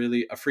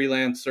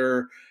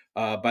freelancer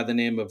by the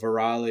name of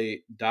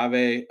Virali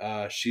Dave.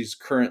 She's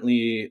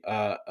currently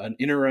an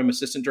interim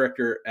assistant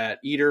director at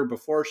Eater.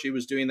 Before she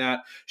was doing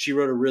that, she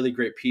wrote a really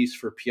great piece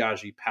for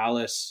Piaggi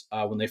Palace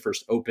when they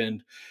first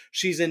opened.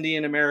 She's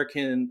Indian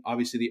American.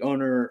 Obviously, the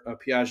owner of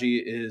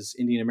Piaggi is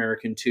Indian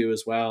American too,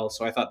 as well.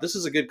 So I thought this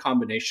is a good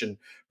combination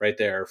right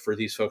there for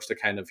these folks to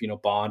kind of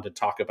bond and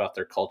talk about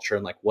their culture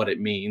and like what it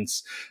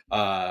means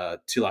to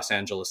Los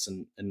Angeles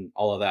and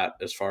all of that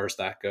as far as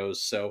that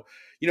goes. So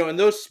and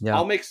those, Yeah.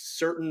 I'll make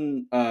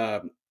certain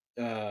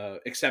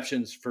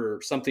exceptions for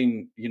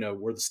something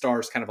where the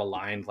stars kind of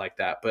aligned like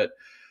that. But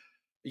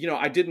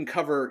I didn't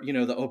cover,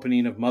 the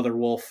opening of Mother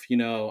Wolf.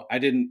 I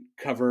didn't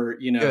cover,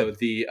 Good.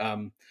 the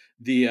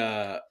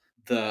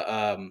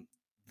the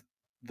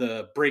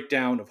the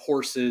breakdown of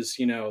horses,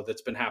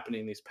 that's been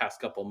happening these past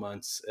couple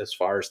months as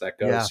far as that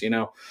Yeah.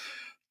 goes.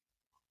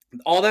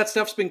 All that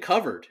stuff's been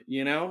covered,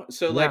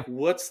 so Yeah. like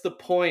what's the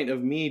point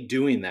of me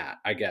doing that,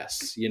 I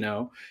guess, in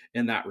that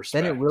Then it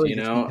respect, really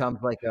just becomes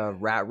like a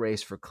rat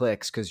race for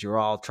clicks because you're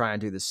all trying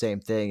to do the same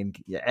thing,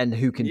 and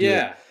who can do it,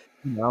 yeah.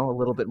 a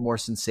little bit more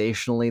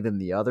sensationally than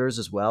the others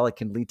as well. It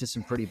can lead to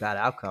some pretty bad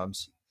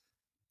outcomes.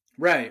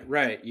 Right,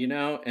 right.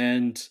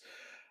 And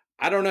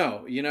I don't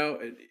know,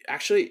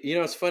 actually,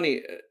 it's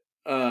funny.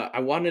 I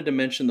wanted to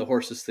mention the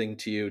horses thing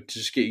to you to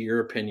just get your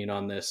opinion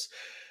on this.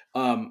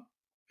 Um,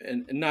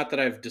 and not that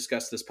I've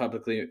discussed this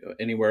publicly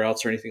anywhere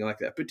else or anything like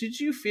that, but did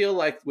you feel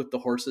like with the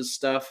horses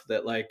stuff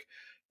that like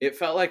it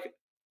felt like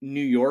New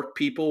York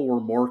people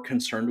were more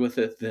concerned with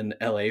it than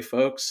LA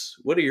folks?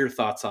 What are your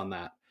thoughts on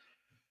that?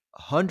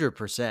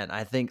 100%.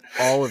 I think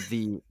all of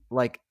the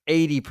like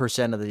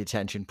 80% of the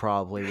attention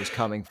probably was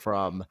coming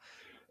from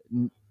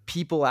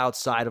people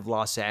outside of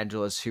Los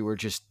Angeles who were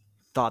just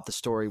thought the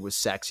story was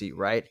sexy,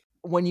 right?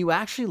 When you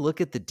actually look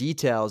at the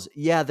details,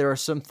 yeah, there are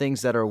some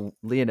things that are,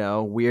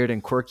 weird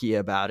and quirky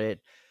about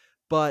it,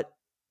 but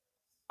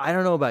I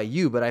don't know about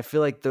you, but I feel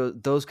like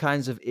those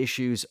kinds of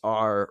issues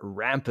are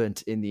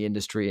rampant in the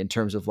industry in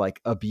terms of like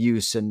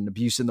abuse and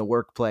abuse in the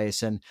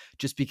workplace. And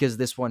just because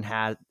this one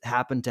had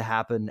happened to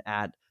happen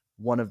at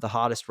one of the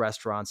hottest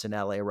restaurants in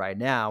LA right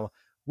now,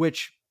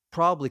 which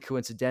probably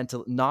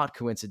not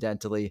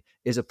coincidentally,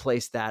 is a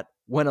place that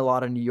when a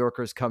lot of New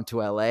Yorkers come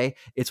to LA,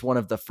 it's one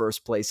of the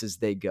first places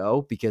they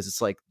go because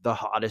it's like the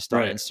hottest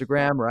on Right,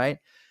 Instagram, right?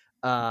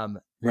 Um,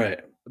 right.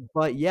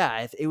 but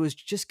yeah, it was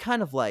just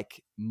kind of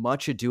like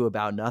much ado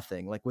about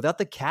nothing. Like without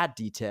the cat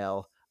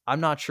detail,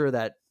 I'm not sure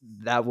that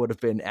that would have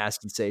been as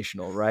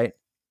sensational, right?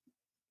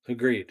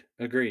 Agreed.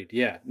 Agreed.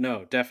 Yeah.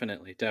 No,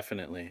 definitely.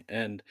 Definitely.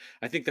 And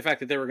I think the fact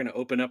that they were going to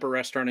open up a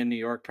restaurant in New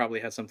York probably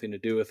had something to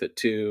do with it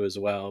too, as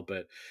well.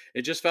 But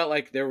it just felt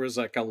like there was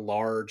like a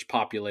large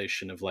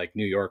population of like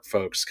New York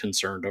folks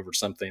concerned over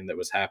something that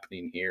was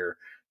happening here,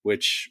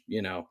 which,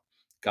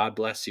 God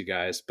bless you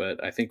guys.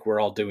 But I think we're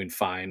all doing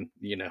fine,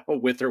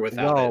 with or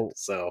without it. Well,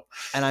 So,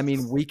 and I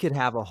mean, we could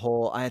have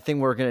I think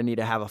we're going to need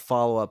to have a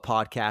follow up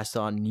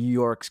podcast on New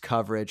York's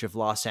coverage of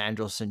Los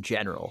Angeles in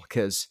general,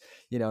 because,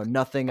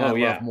 nothing I oh, love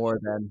yeah. more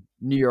than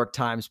New York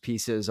Times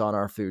pieces on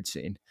our food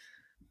scene.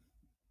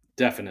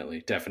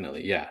 Definitely,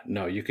 definitely. Yeah.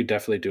 No, you could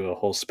definitely do a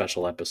whole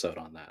special episode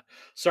on that.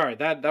 Sorry,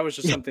 that was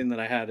just Yeah. something that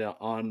I had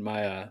on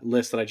my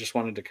list that I just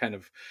wanted to kind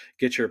of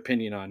get your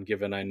opinion on,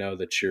 given I know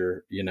that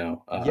you're,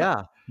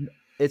 Yeah.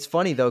 It's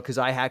funny though, because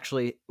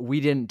we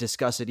didn't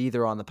discuss it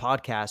either on the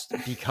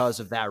podcast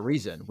because of that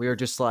reason. We were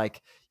just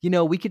like,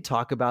 we could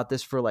talk about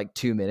this for like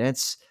 2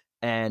 minutes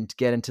and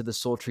get into the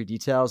sultry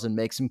details and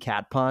make some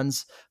cat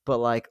puns. But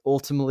like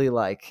ultimately,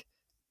 like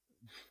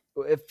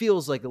it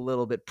feels like a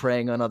little bit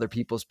preying on other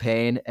people's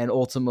pain. And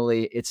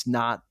ultimately it's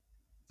not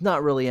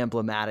really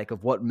emblematic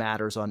of what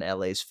matters on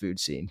LA's food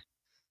scene.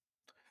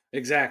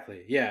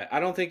 exactly. Yeah. I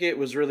don't think it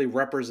was really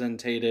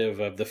representative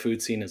of the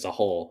food scene as a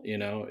whole.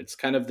 It's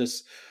kind of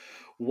this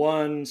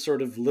one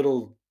sort of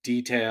little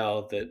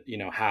detail that,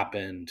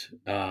 happened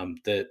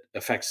that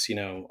affects,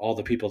 all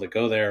the people that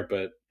go there.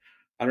 But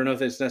I don't know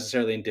if it's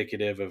necessarily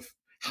indicative of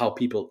how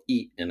people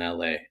eat in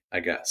LA, I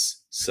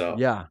guess. So,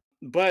 Yeah.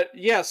 but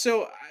yeah,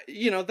 so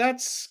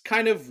that's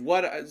kind of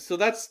so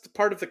that's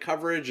part of the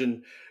coverage.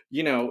 And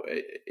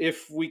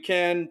if we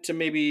can to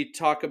maybe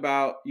talk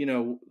about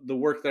the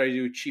work that I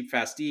do, cheap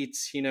fast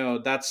eats,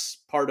 that's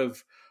part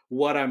of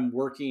what I'm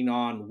working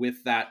on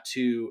with that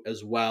too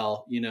as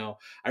well.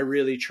 I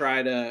really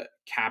try to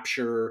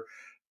capture,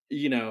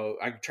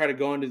 I try to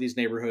go into these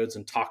neighborhoods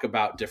and talk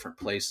about different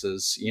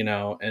places,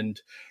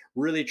 and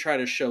really try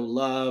to show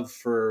love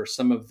for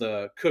some of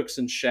the cooks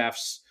and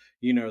chefs,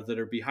 that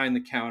are behind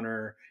the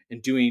counter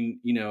and doing,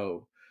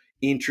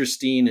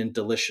 interesting and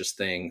delicious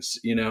things,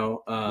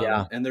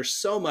 Yeah. and there's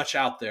so much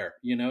out there,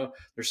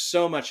 there's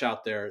so much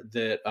out there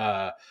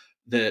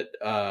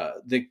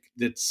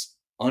that's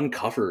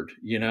uncovered,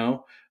 Yeah.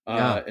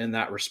 in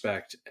that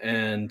respect.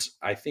 And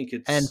I think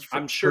And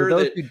I'm for sure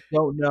those that, who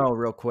don't know,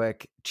 real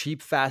quick,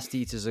 Cheap Fast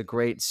Eats is a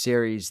great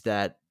series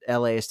that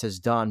LAist has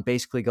done,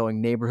 basically going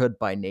neighborhood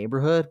by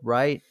neighborhood,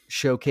 right? yeah,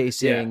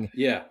 Showcasing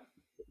yeah,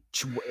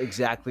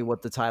 exactly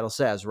what the title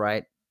says,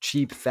 right?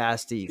 Cheap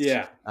Fast Eats.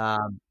 yeah,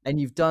 And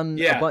you've done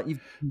a yeah. bunch. You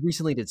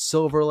recently did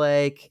Silver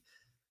Lake.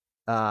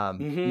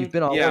 You've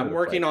been all Yeah, over I'm the place.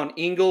 working on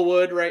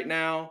Inglewood right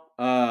now.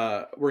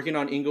 Working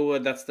on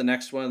Inglewood. That's the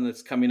next one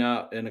that's coming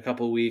up in a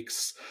couple of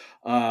weeks.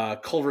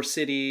 Culver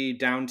City,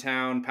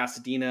 downtown,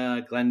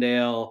 Pasadena,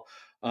 Glendale,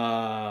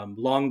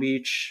 Long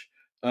Beach.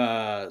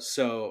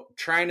 So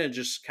trying to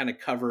just kind of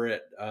cover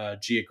it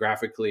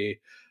geographically.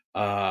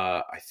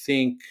 I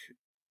think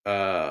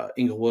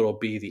Inglewood will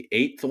be the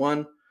eighth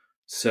one.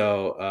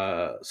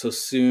 So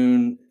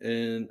soon,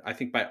 and I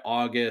think by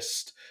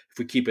August, if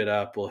we keep it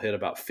up, we'll hit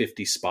about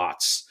 50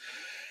 spots.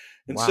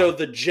 And so Wow.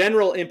 the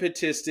general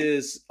impetus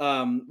is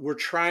we're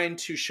trying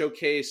to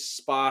showcase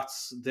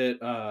spots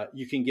that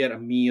you can get a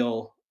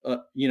meal,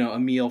 a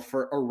meal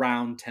for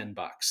around $10.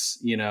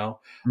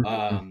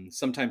 Mhm.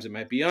 Sometimes it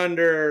might be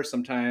under,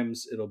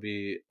 sometimes it'll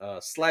be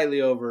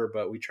slightly over,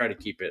 but we try to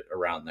keep it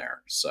around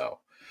there. So,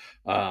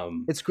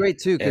 um, It's great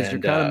too because you're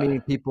and kind of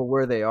meeting people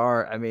where they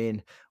are. I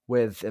mean,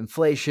 with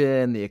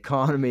inflation, the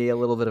economy, a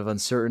little bit of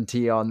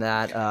uncertainty on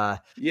that.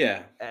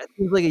 yeah, It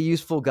seems like a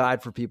useful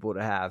guide for people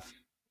to have.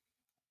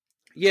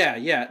 Yeah,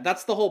 yeah,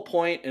 that's the whole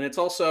point, and it's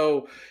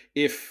also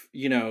if,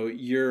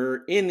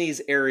 you're in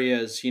these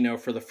areas,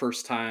 for the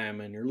first time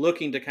and you're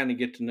looking to kind of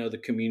get to know the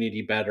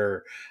community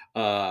better,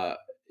 uh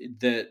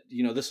that,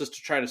 this is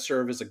to try to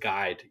serve as a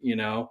guide,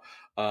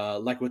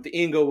 like with the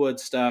Inglewood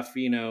stuff,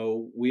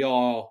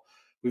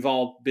 we've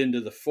all been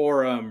to the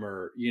Forum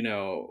or,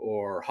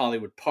 or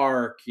Hollywood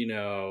Park,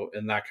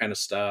 and that kind of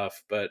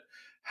stuff, but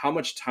how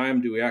much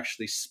time do we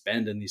actually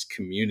spend in these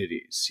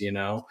communities,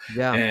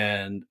 Yeah.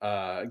 and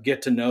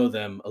get to know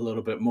them a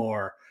little bit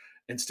more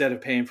instead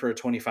of paying for a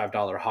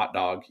 $25 hot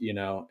dog,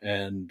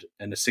 and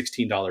a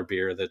 $16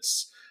 beer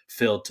that's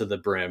filled to the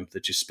brim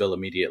that you spill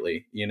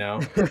immediately,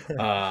 Don't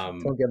Um,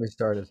 get me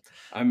started.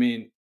 I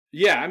mean,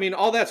 yeah, I mean,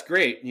 all that's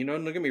great,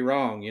 don't get me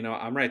wrong,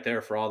 I'm right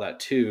there for all that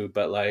too,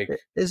 but like,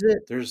 Is it?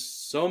 there's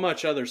so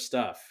much other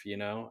stuff,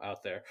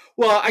 out there.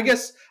 Well, I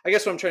guess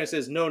what I'm trying to say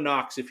is no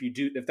knocks if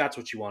that's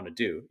what you want to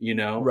do,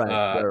 Right,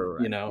 right, right,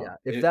 right. Yeah.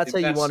 If that's how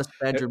if you that's wanna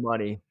spend if, your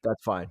money,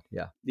 that's fine.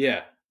 Yeah.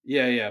 yeah.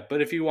 Yeah, yeah.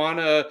 But if you want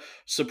to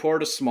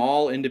support a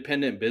small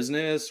independent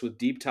business with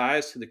deep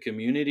ties to the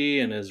community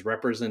and is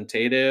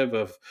representative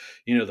of,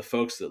 the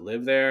folks that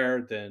live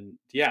there, then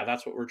yeah,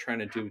 that's what we're trying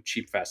to do with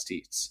Cheap Fast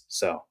Eats.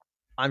 So,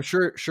 I'm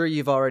sure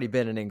you've already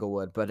been in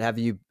Inglewood, but have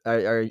you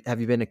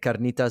been to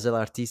Carnitas del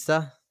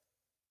Artista?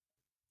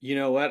 you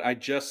know what? I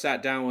just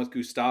sat down with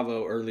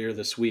Gustavo earlier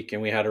this week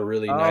and we had a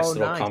really Oh, nice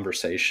little nice.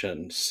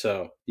 conversation.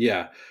 So,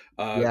 yeah,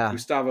 Yeah.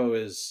 Gustavo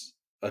is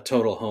a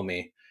total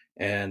homie.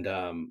 And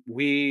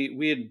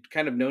we had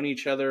kind of known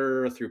each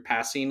other through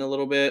passing a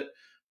little bit.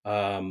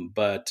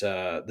 But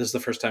this is the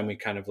first time we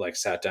kind of like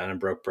sat down and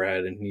broke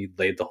bread and he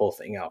laid the whole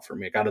thing out for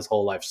me. Got his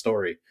whole life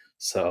story.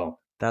 So,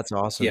 That's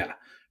awesome. yeah.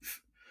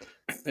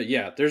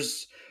 Yeah,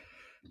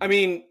 I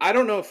mean, I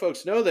don't know if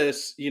folks know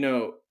this,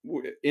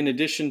 in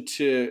addition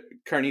to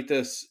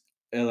Carnitas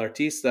El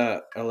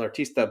Artista,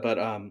 but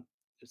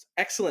there's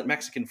excellent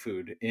Mexican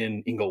food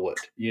in Inglewood,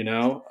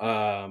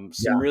 some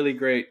Yeah. really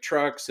great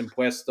trucks and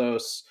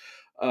puestos,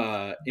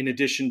 in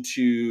addition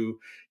to,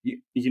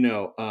 you, you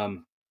know,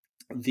 um,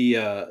 the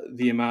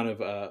amount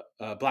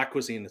of black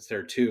cuisine that's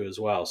there too as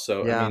well.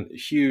 So I Yeah. mean,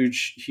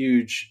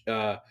 huge,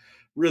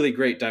 really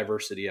great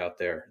diversity out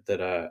there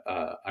that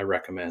I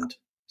recommend. I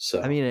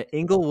So mean, an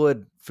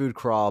Inglewood food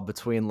crawl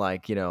between,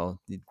 like, the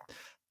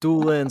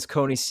Doolin's,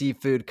 Coney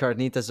Seafood,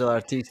 Carnitas del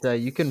Artista,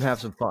 you can have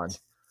some fun.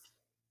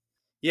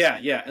 yeah,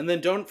 yeah, and then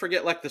don't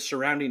forget like the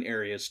surrounding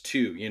areas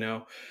too.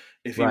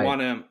 If you Right.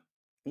 want to,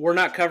 we're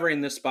not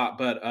covering this spot,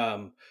 but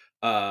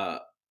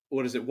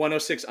what is it?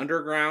 106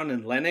 Underground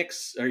in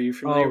Lenox. Are you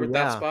familiar Oh, with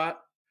that yeah.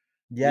 spot?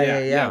 Yeah, yeah, Yeah,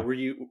 yeah. yeah.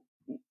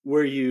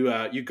 Where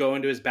you go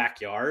into his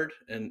backyard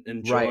and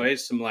Right. enjoy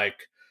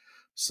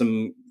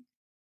some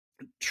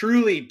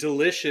truly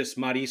delicious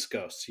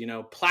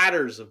mariscos,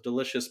 platters of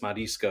delicious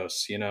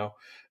mariscos,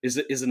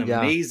 is an Yeah.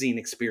 amazing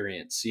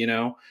experience,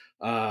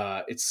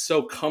 it's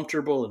so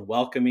comfortable and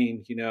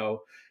welcoming,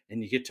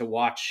 and you get to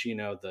watch,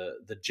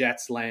 the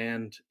jets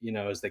land,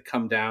 as they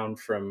come down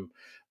from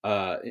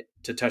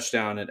to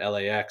touchdown at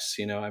LAX,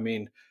 I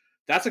mean,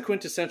 that's a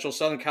quintessential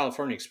Southern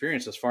California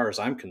experience as far as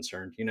I'm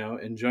concerned,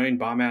 enjoying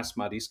bomb ass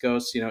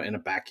mariscos, in a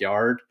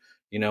backyard,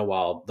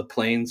 while the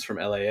planes from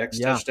LAX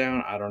Yeah.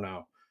 touchdown. I don't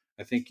know.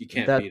 I think you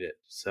can't That beat it.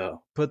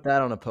 So, Put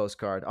that on a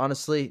postcard.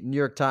 Honestly, New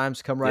York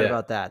Times, come write yeah,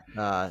 about that.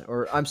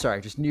 Or I'm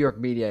sorry, just New York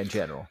media in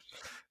general.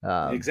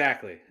 Um,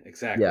 exactly,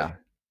 exactly. yeah.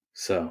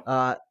 So,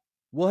 Uh,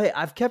 well, hey,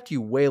 I've kept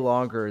you way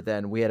longer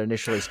than we had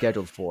initially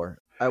scheduled for.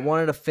 I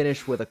wanted to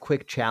finish with a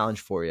quick challenge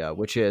for you,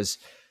 which is,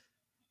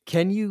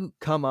 can you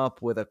come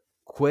up with a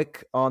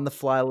quick on the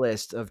fly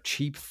list of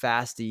cheap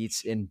fast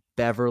eats in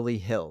Beverly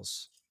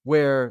Hills,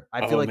 where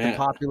I feel oh like man,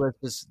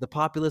 the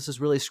populace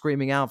is really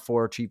screaming out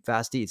for cheap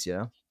fast eats, you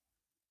know?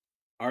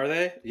 are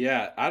they?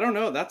 Yeah, I don't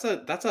know. That's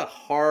a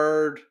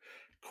hard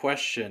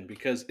question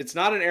because it's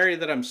not an area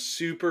that I'm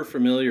super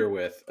familiar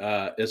with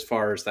as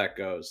far as that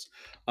goes.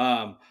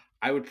 Um,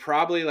 I would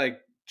probably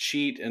like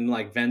cheat and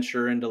like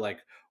venture into like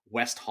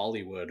West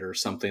Hollywood or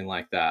something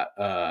like that.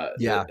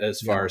 Yeah.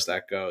 As far Yeah. as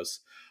that goes.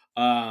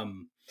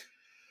 Um,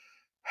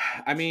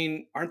 I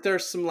mean, aren't there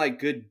some like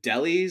good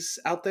delis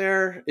out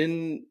there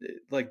in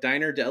like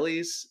diner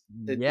delis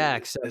Yeah,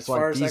 except as like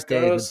far as these that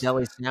days, a goes?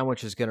 deli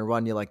sandwich is going to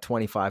run you like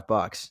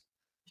 $25.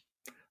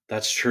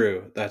 That's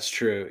true. That's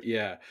true.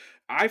 Yeah.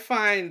 I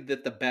find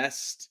that the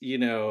best,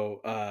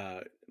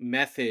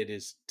 method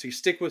is to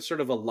stick with sort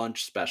of a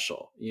lunch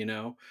special,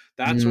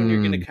 That's when you're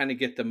going to Mm. kind of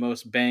get the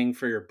most bang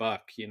for your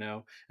buck.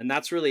 And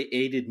that's really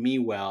aided me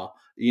well,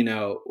 in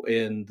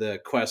the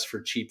quest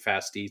for cheap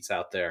fast eats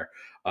out there,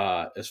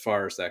 as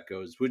far as that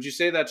goes. Would you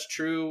say that's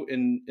true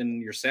in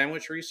your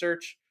sandwich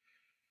research?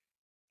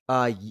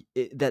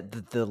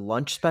 That the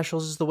lunch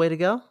specials is the way to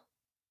go?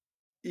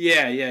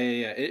 Yeah, yeah,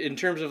 yeah, yeah. In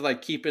terms of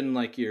like keeping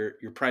like your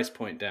price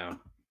point down.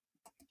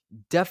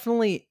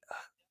 Definitely.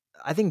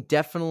 I think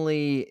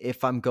definitely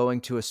if I'm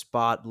going to a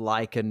spot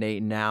like a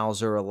Nate and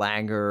Al's or a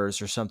Langer's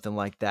or something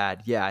like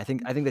that, yeah, I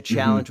think the Hmm.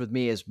 challenge with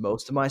me is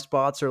most of my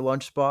spots are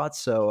lunch spots,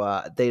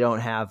 so they don't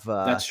have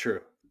That's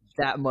true.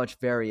 that much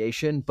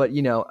variation. But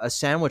a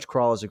sandwich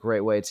crawl is a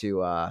great way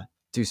to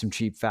do some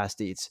cheap fast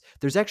eats.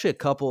 There's actually a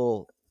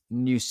couple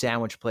new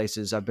sandwich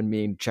places I've been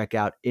meaning to check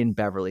out in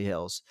Beverly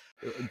Hills.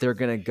 They're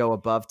gonna go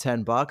above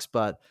 $10,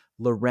 but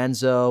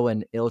Lorenzo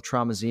and Il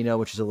Tramezzino,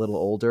 which is a little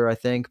older, I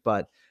think.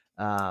 But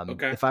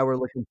Okay. if I were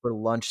looking for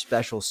lunch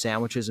special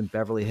sandwiches in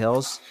Beverly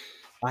Hills,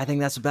 I think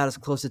that's about as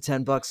close to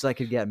 $10 as I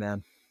could get,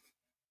 man.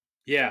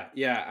 Yeah,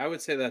 yeah, I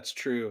would say that's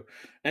true.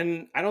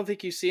 And I don't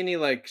think you see any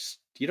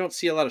you don't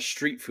see a lot of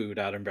street food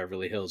out in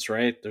Beverly Hills,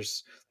 right?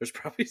 There's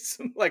probably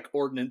some like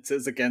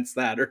ordinances against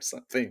that or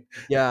something.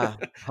 Yeah,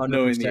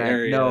 Knowing the 100%.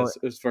 area No,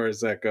 as far as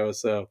that goes.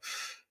 So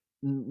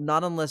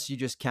not unless you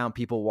just count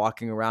people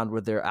walking around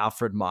with their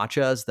Alfred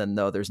matchas, then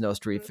no, there's no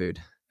street food.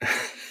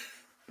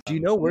 Do you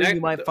know where you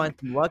next might find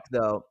some luck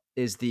though?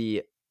 Is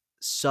the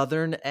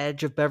southern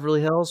edge of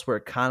Beverly Hills where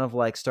it kind of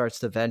like starts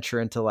to venture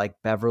into like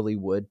Beverly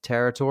Wood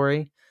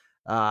territory.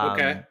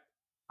 okay. Um,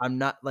 I'm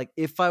not like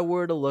if I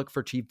were to look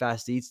for cheap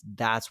fast eats,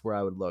 that's where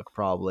I would look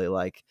probably.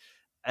 Like,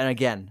 and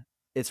again,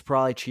 it's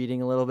probably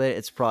cheating a little bit.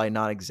 It's probably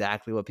not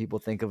exactly what people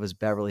think of as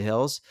Beverly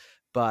Hills,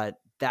 but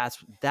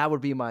that would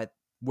be my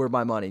where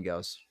my money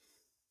goes.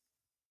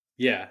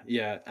 Yeah,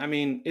 yeah. I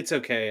mean, it's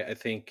okay. I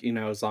think,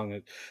 as long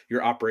as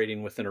you're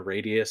operating within a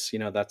radius,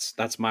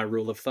 that's my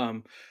rule of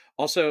thumb.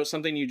 Also,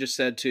 something you just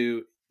said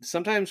too,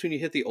 sometimes when you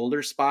hit the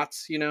older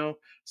spots,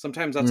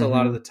 sometimes that's a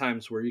lot of Mm-hmm. the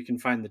times where you can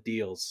find the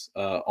deals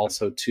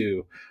also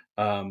too.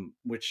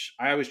 Which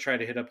I always try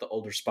to hit up the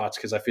older spots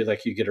because I feel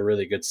like you get a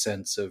really good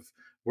sense of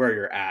where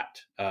you're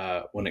at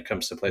when it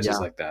comes to places Yeah.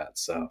 like that.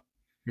 So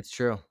It's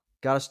true.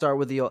 Got to start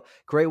with the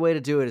great way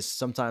to do it is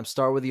sometimes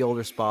start with the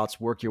older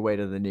spots, work your way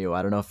to the new.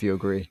 I don't know if you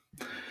agree.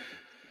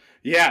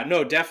 yeah,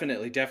 no,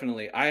 definitely,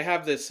 definitely. I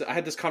had this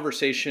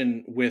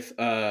conversation with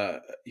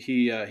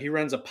he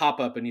runs a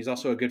pop-up and he's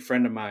also a good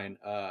friend of mine,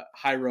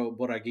 Jairo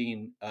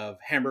Boragin of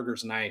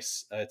Hamburgers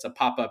Nice. It's a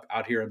pop-up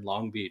out here in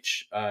Long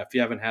Beach. If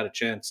you haven't had a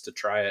chance to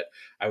try it,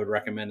 I would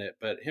recommend it.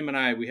 But him and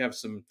I we have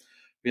some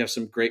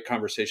great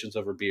conversations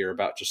over beer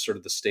about just sort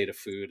of the state of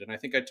food. And I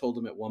think I told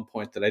him at one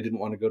point that I didn't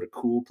want to go to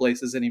cool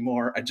places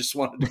anymore. I just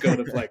wanted to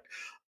go to like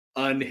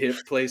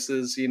unhip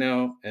places,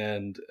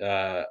 and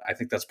I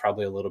think that's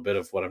probably a little bit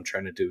of what I'm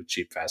trying to do with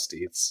cheap fast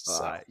eats.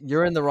 So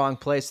You're in the wrong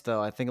place,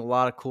 though. I think a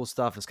lot of cool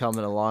stuff is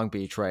coming to Long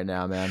Beach right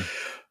now, man.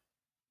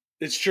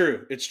 it's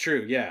true. It's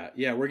true. Yeah.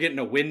 Yeah. We're getting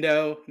a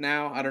window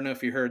now. I don't know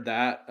if you heard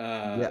that.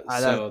 Yeah,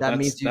 So that that's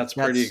means that's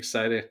pretty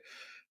exciting.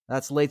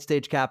 that's late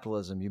stage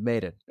capitalism. You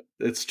made it.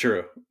 It's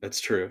true. It's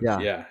true. Yeah.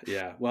 Yeah.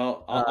 Yeah.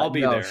 Well, I'll be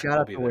No, there. shout I'll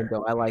out be to there.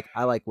 Window.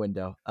 I like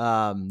Window.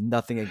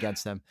 Nothing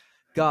against them.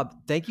 Gob,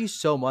 thank you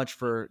so much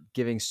for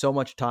giving so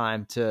much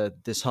time to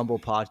this humble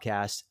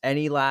podcast.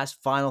 Any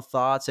last final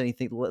thoughts?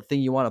 Anything thing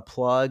you want to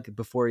plug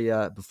before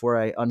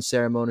I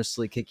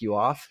unceremoniously kick you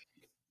off?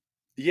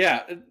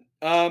 Yeah.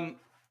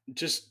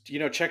 Just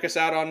check us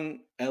out on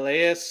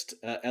LAist,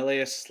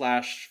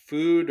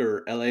 LAist/food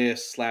or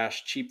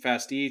LAist/cheap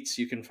fast eats.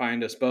 You can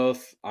find us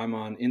both. I'm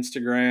on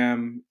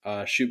Instagram.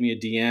 Shoot me a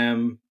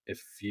DM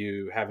if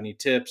you have any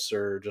tips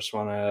or just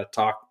want to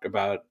talk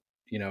about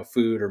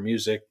food or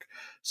music.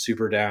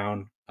 Super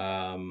down.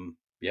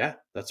 Yeah,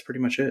 that's pretty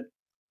much it.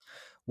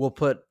 We'll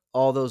put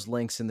all those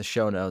links in the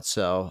show notes.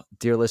 So,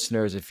 dear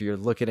listeners, if you're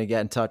looking to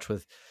get in touch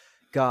with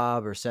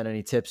Gob or send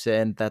any tips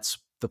in, that's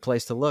the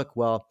place to look.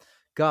 Well,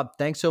 Gob,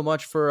 thanks so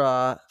much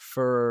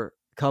for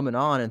coming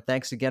on, and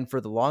thanks again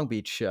for the Long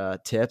Beach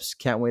tips.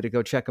 Can't wait to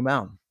go check them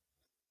out.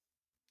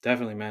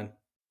 Definitely, man.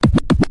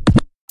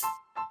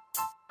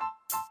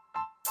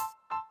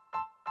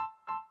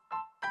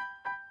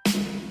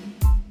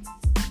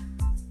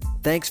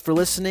 Thanks for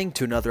listening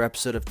to another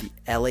episode of the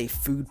LA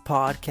Food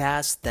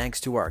Podcast.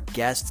 Thanks to our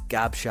guest,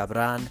 Gab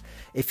Chabran.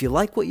 If you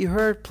like what you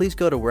heard, please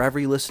go to wherever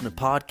you listen to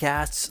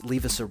podcasts,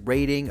 leave us a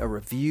rating, a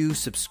review,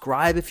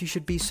 subscribe if you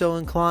should be so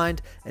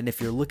inclined. And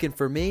if you're looking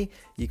for me,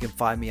 you can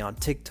find me on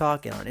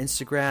TikTok and on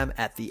Instagram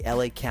at the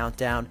LA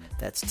Countdown.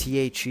 That's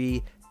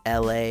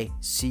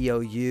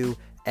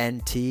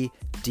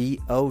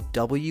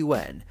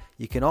TheLaCountdown.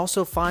 You can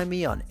also find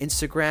me on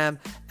Instagram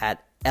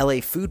at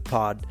LA Food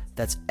Pod.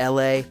 That's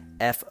LAFoodPod.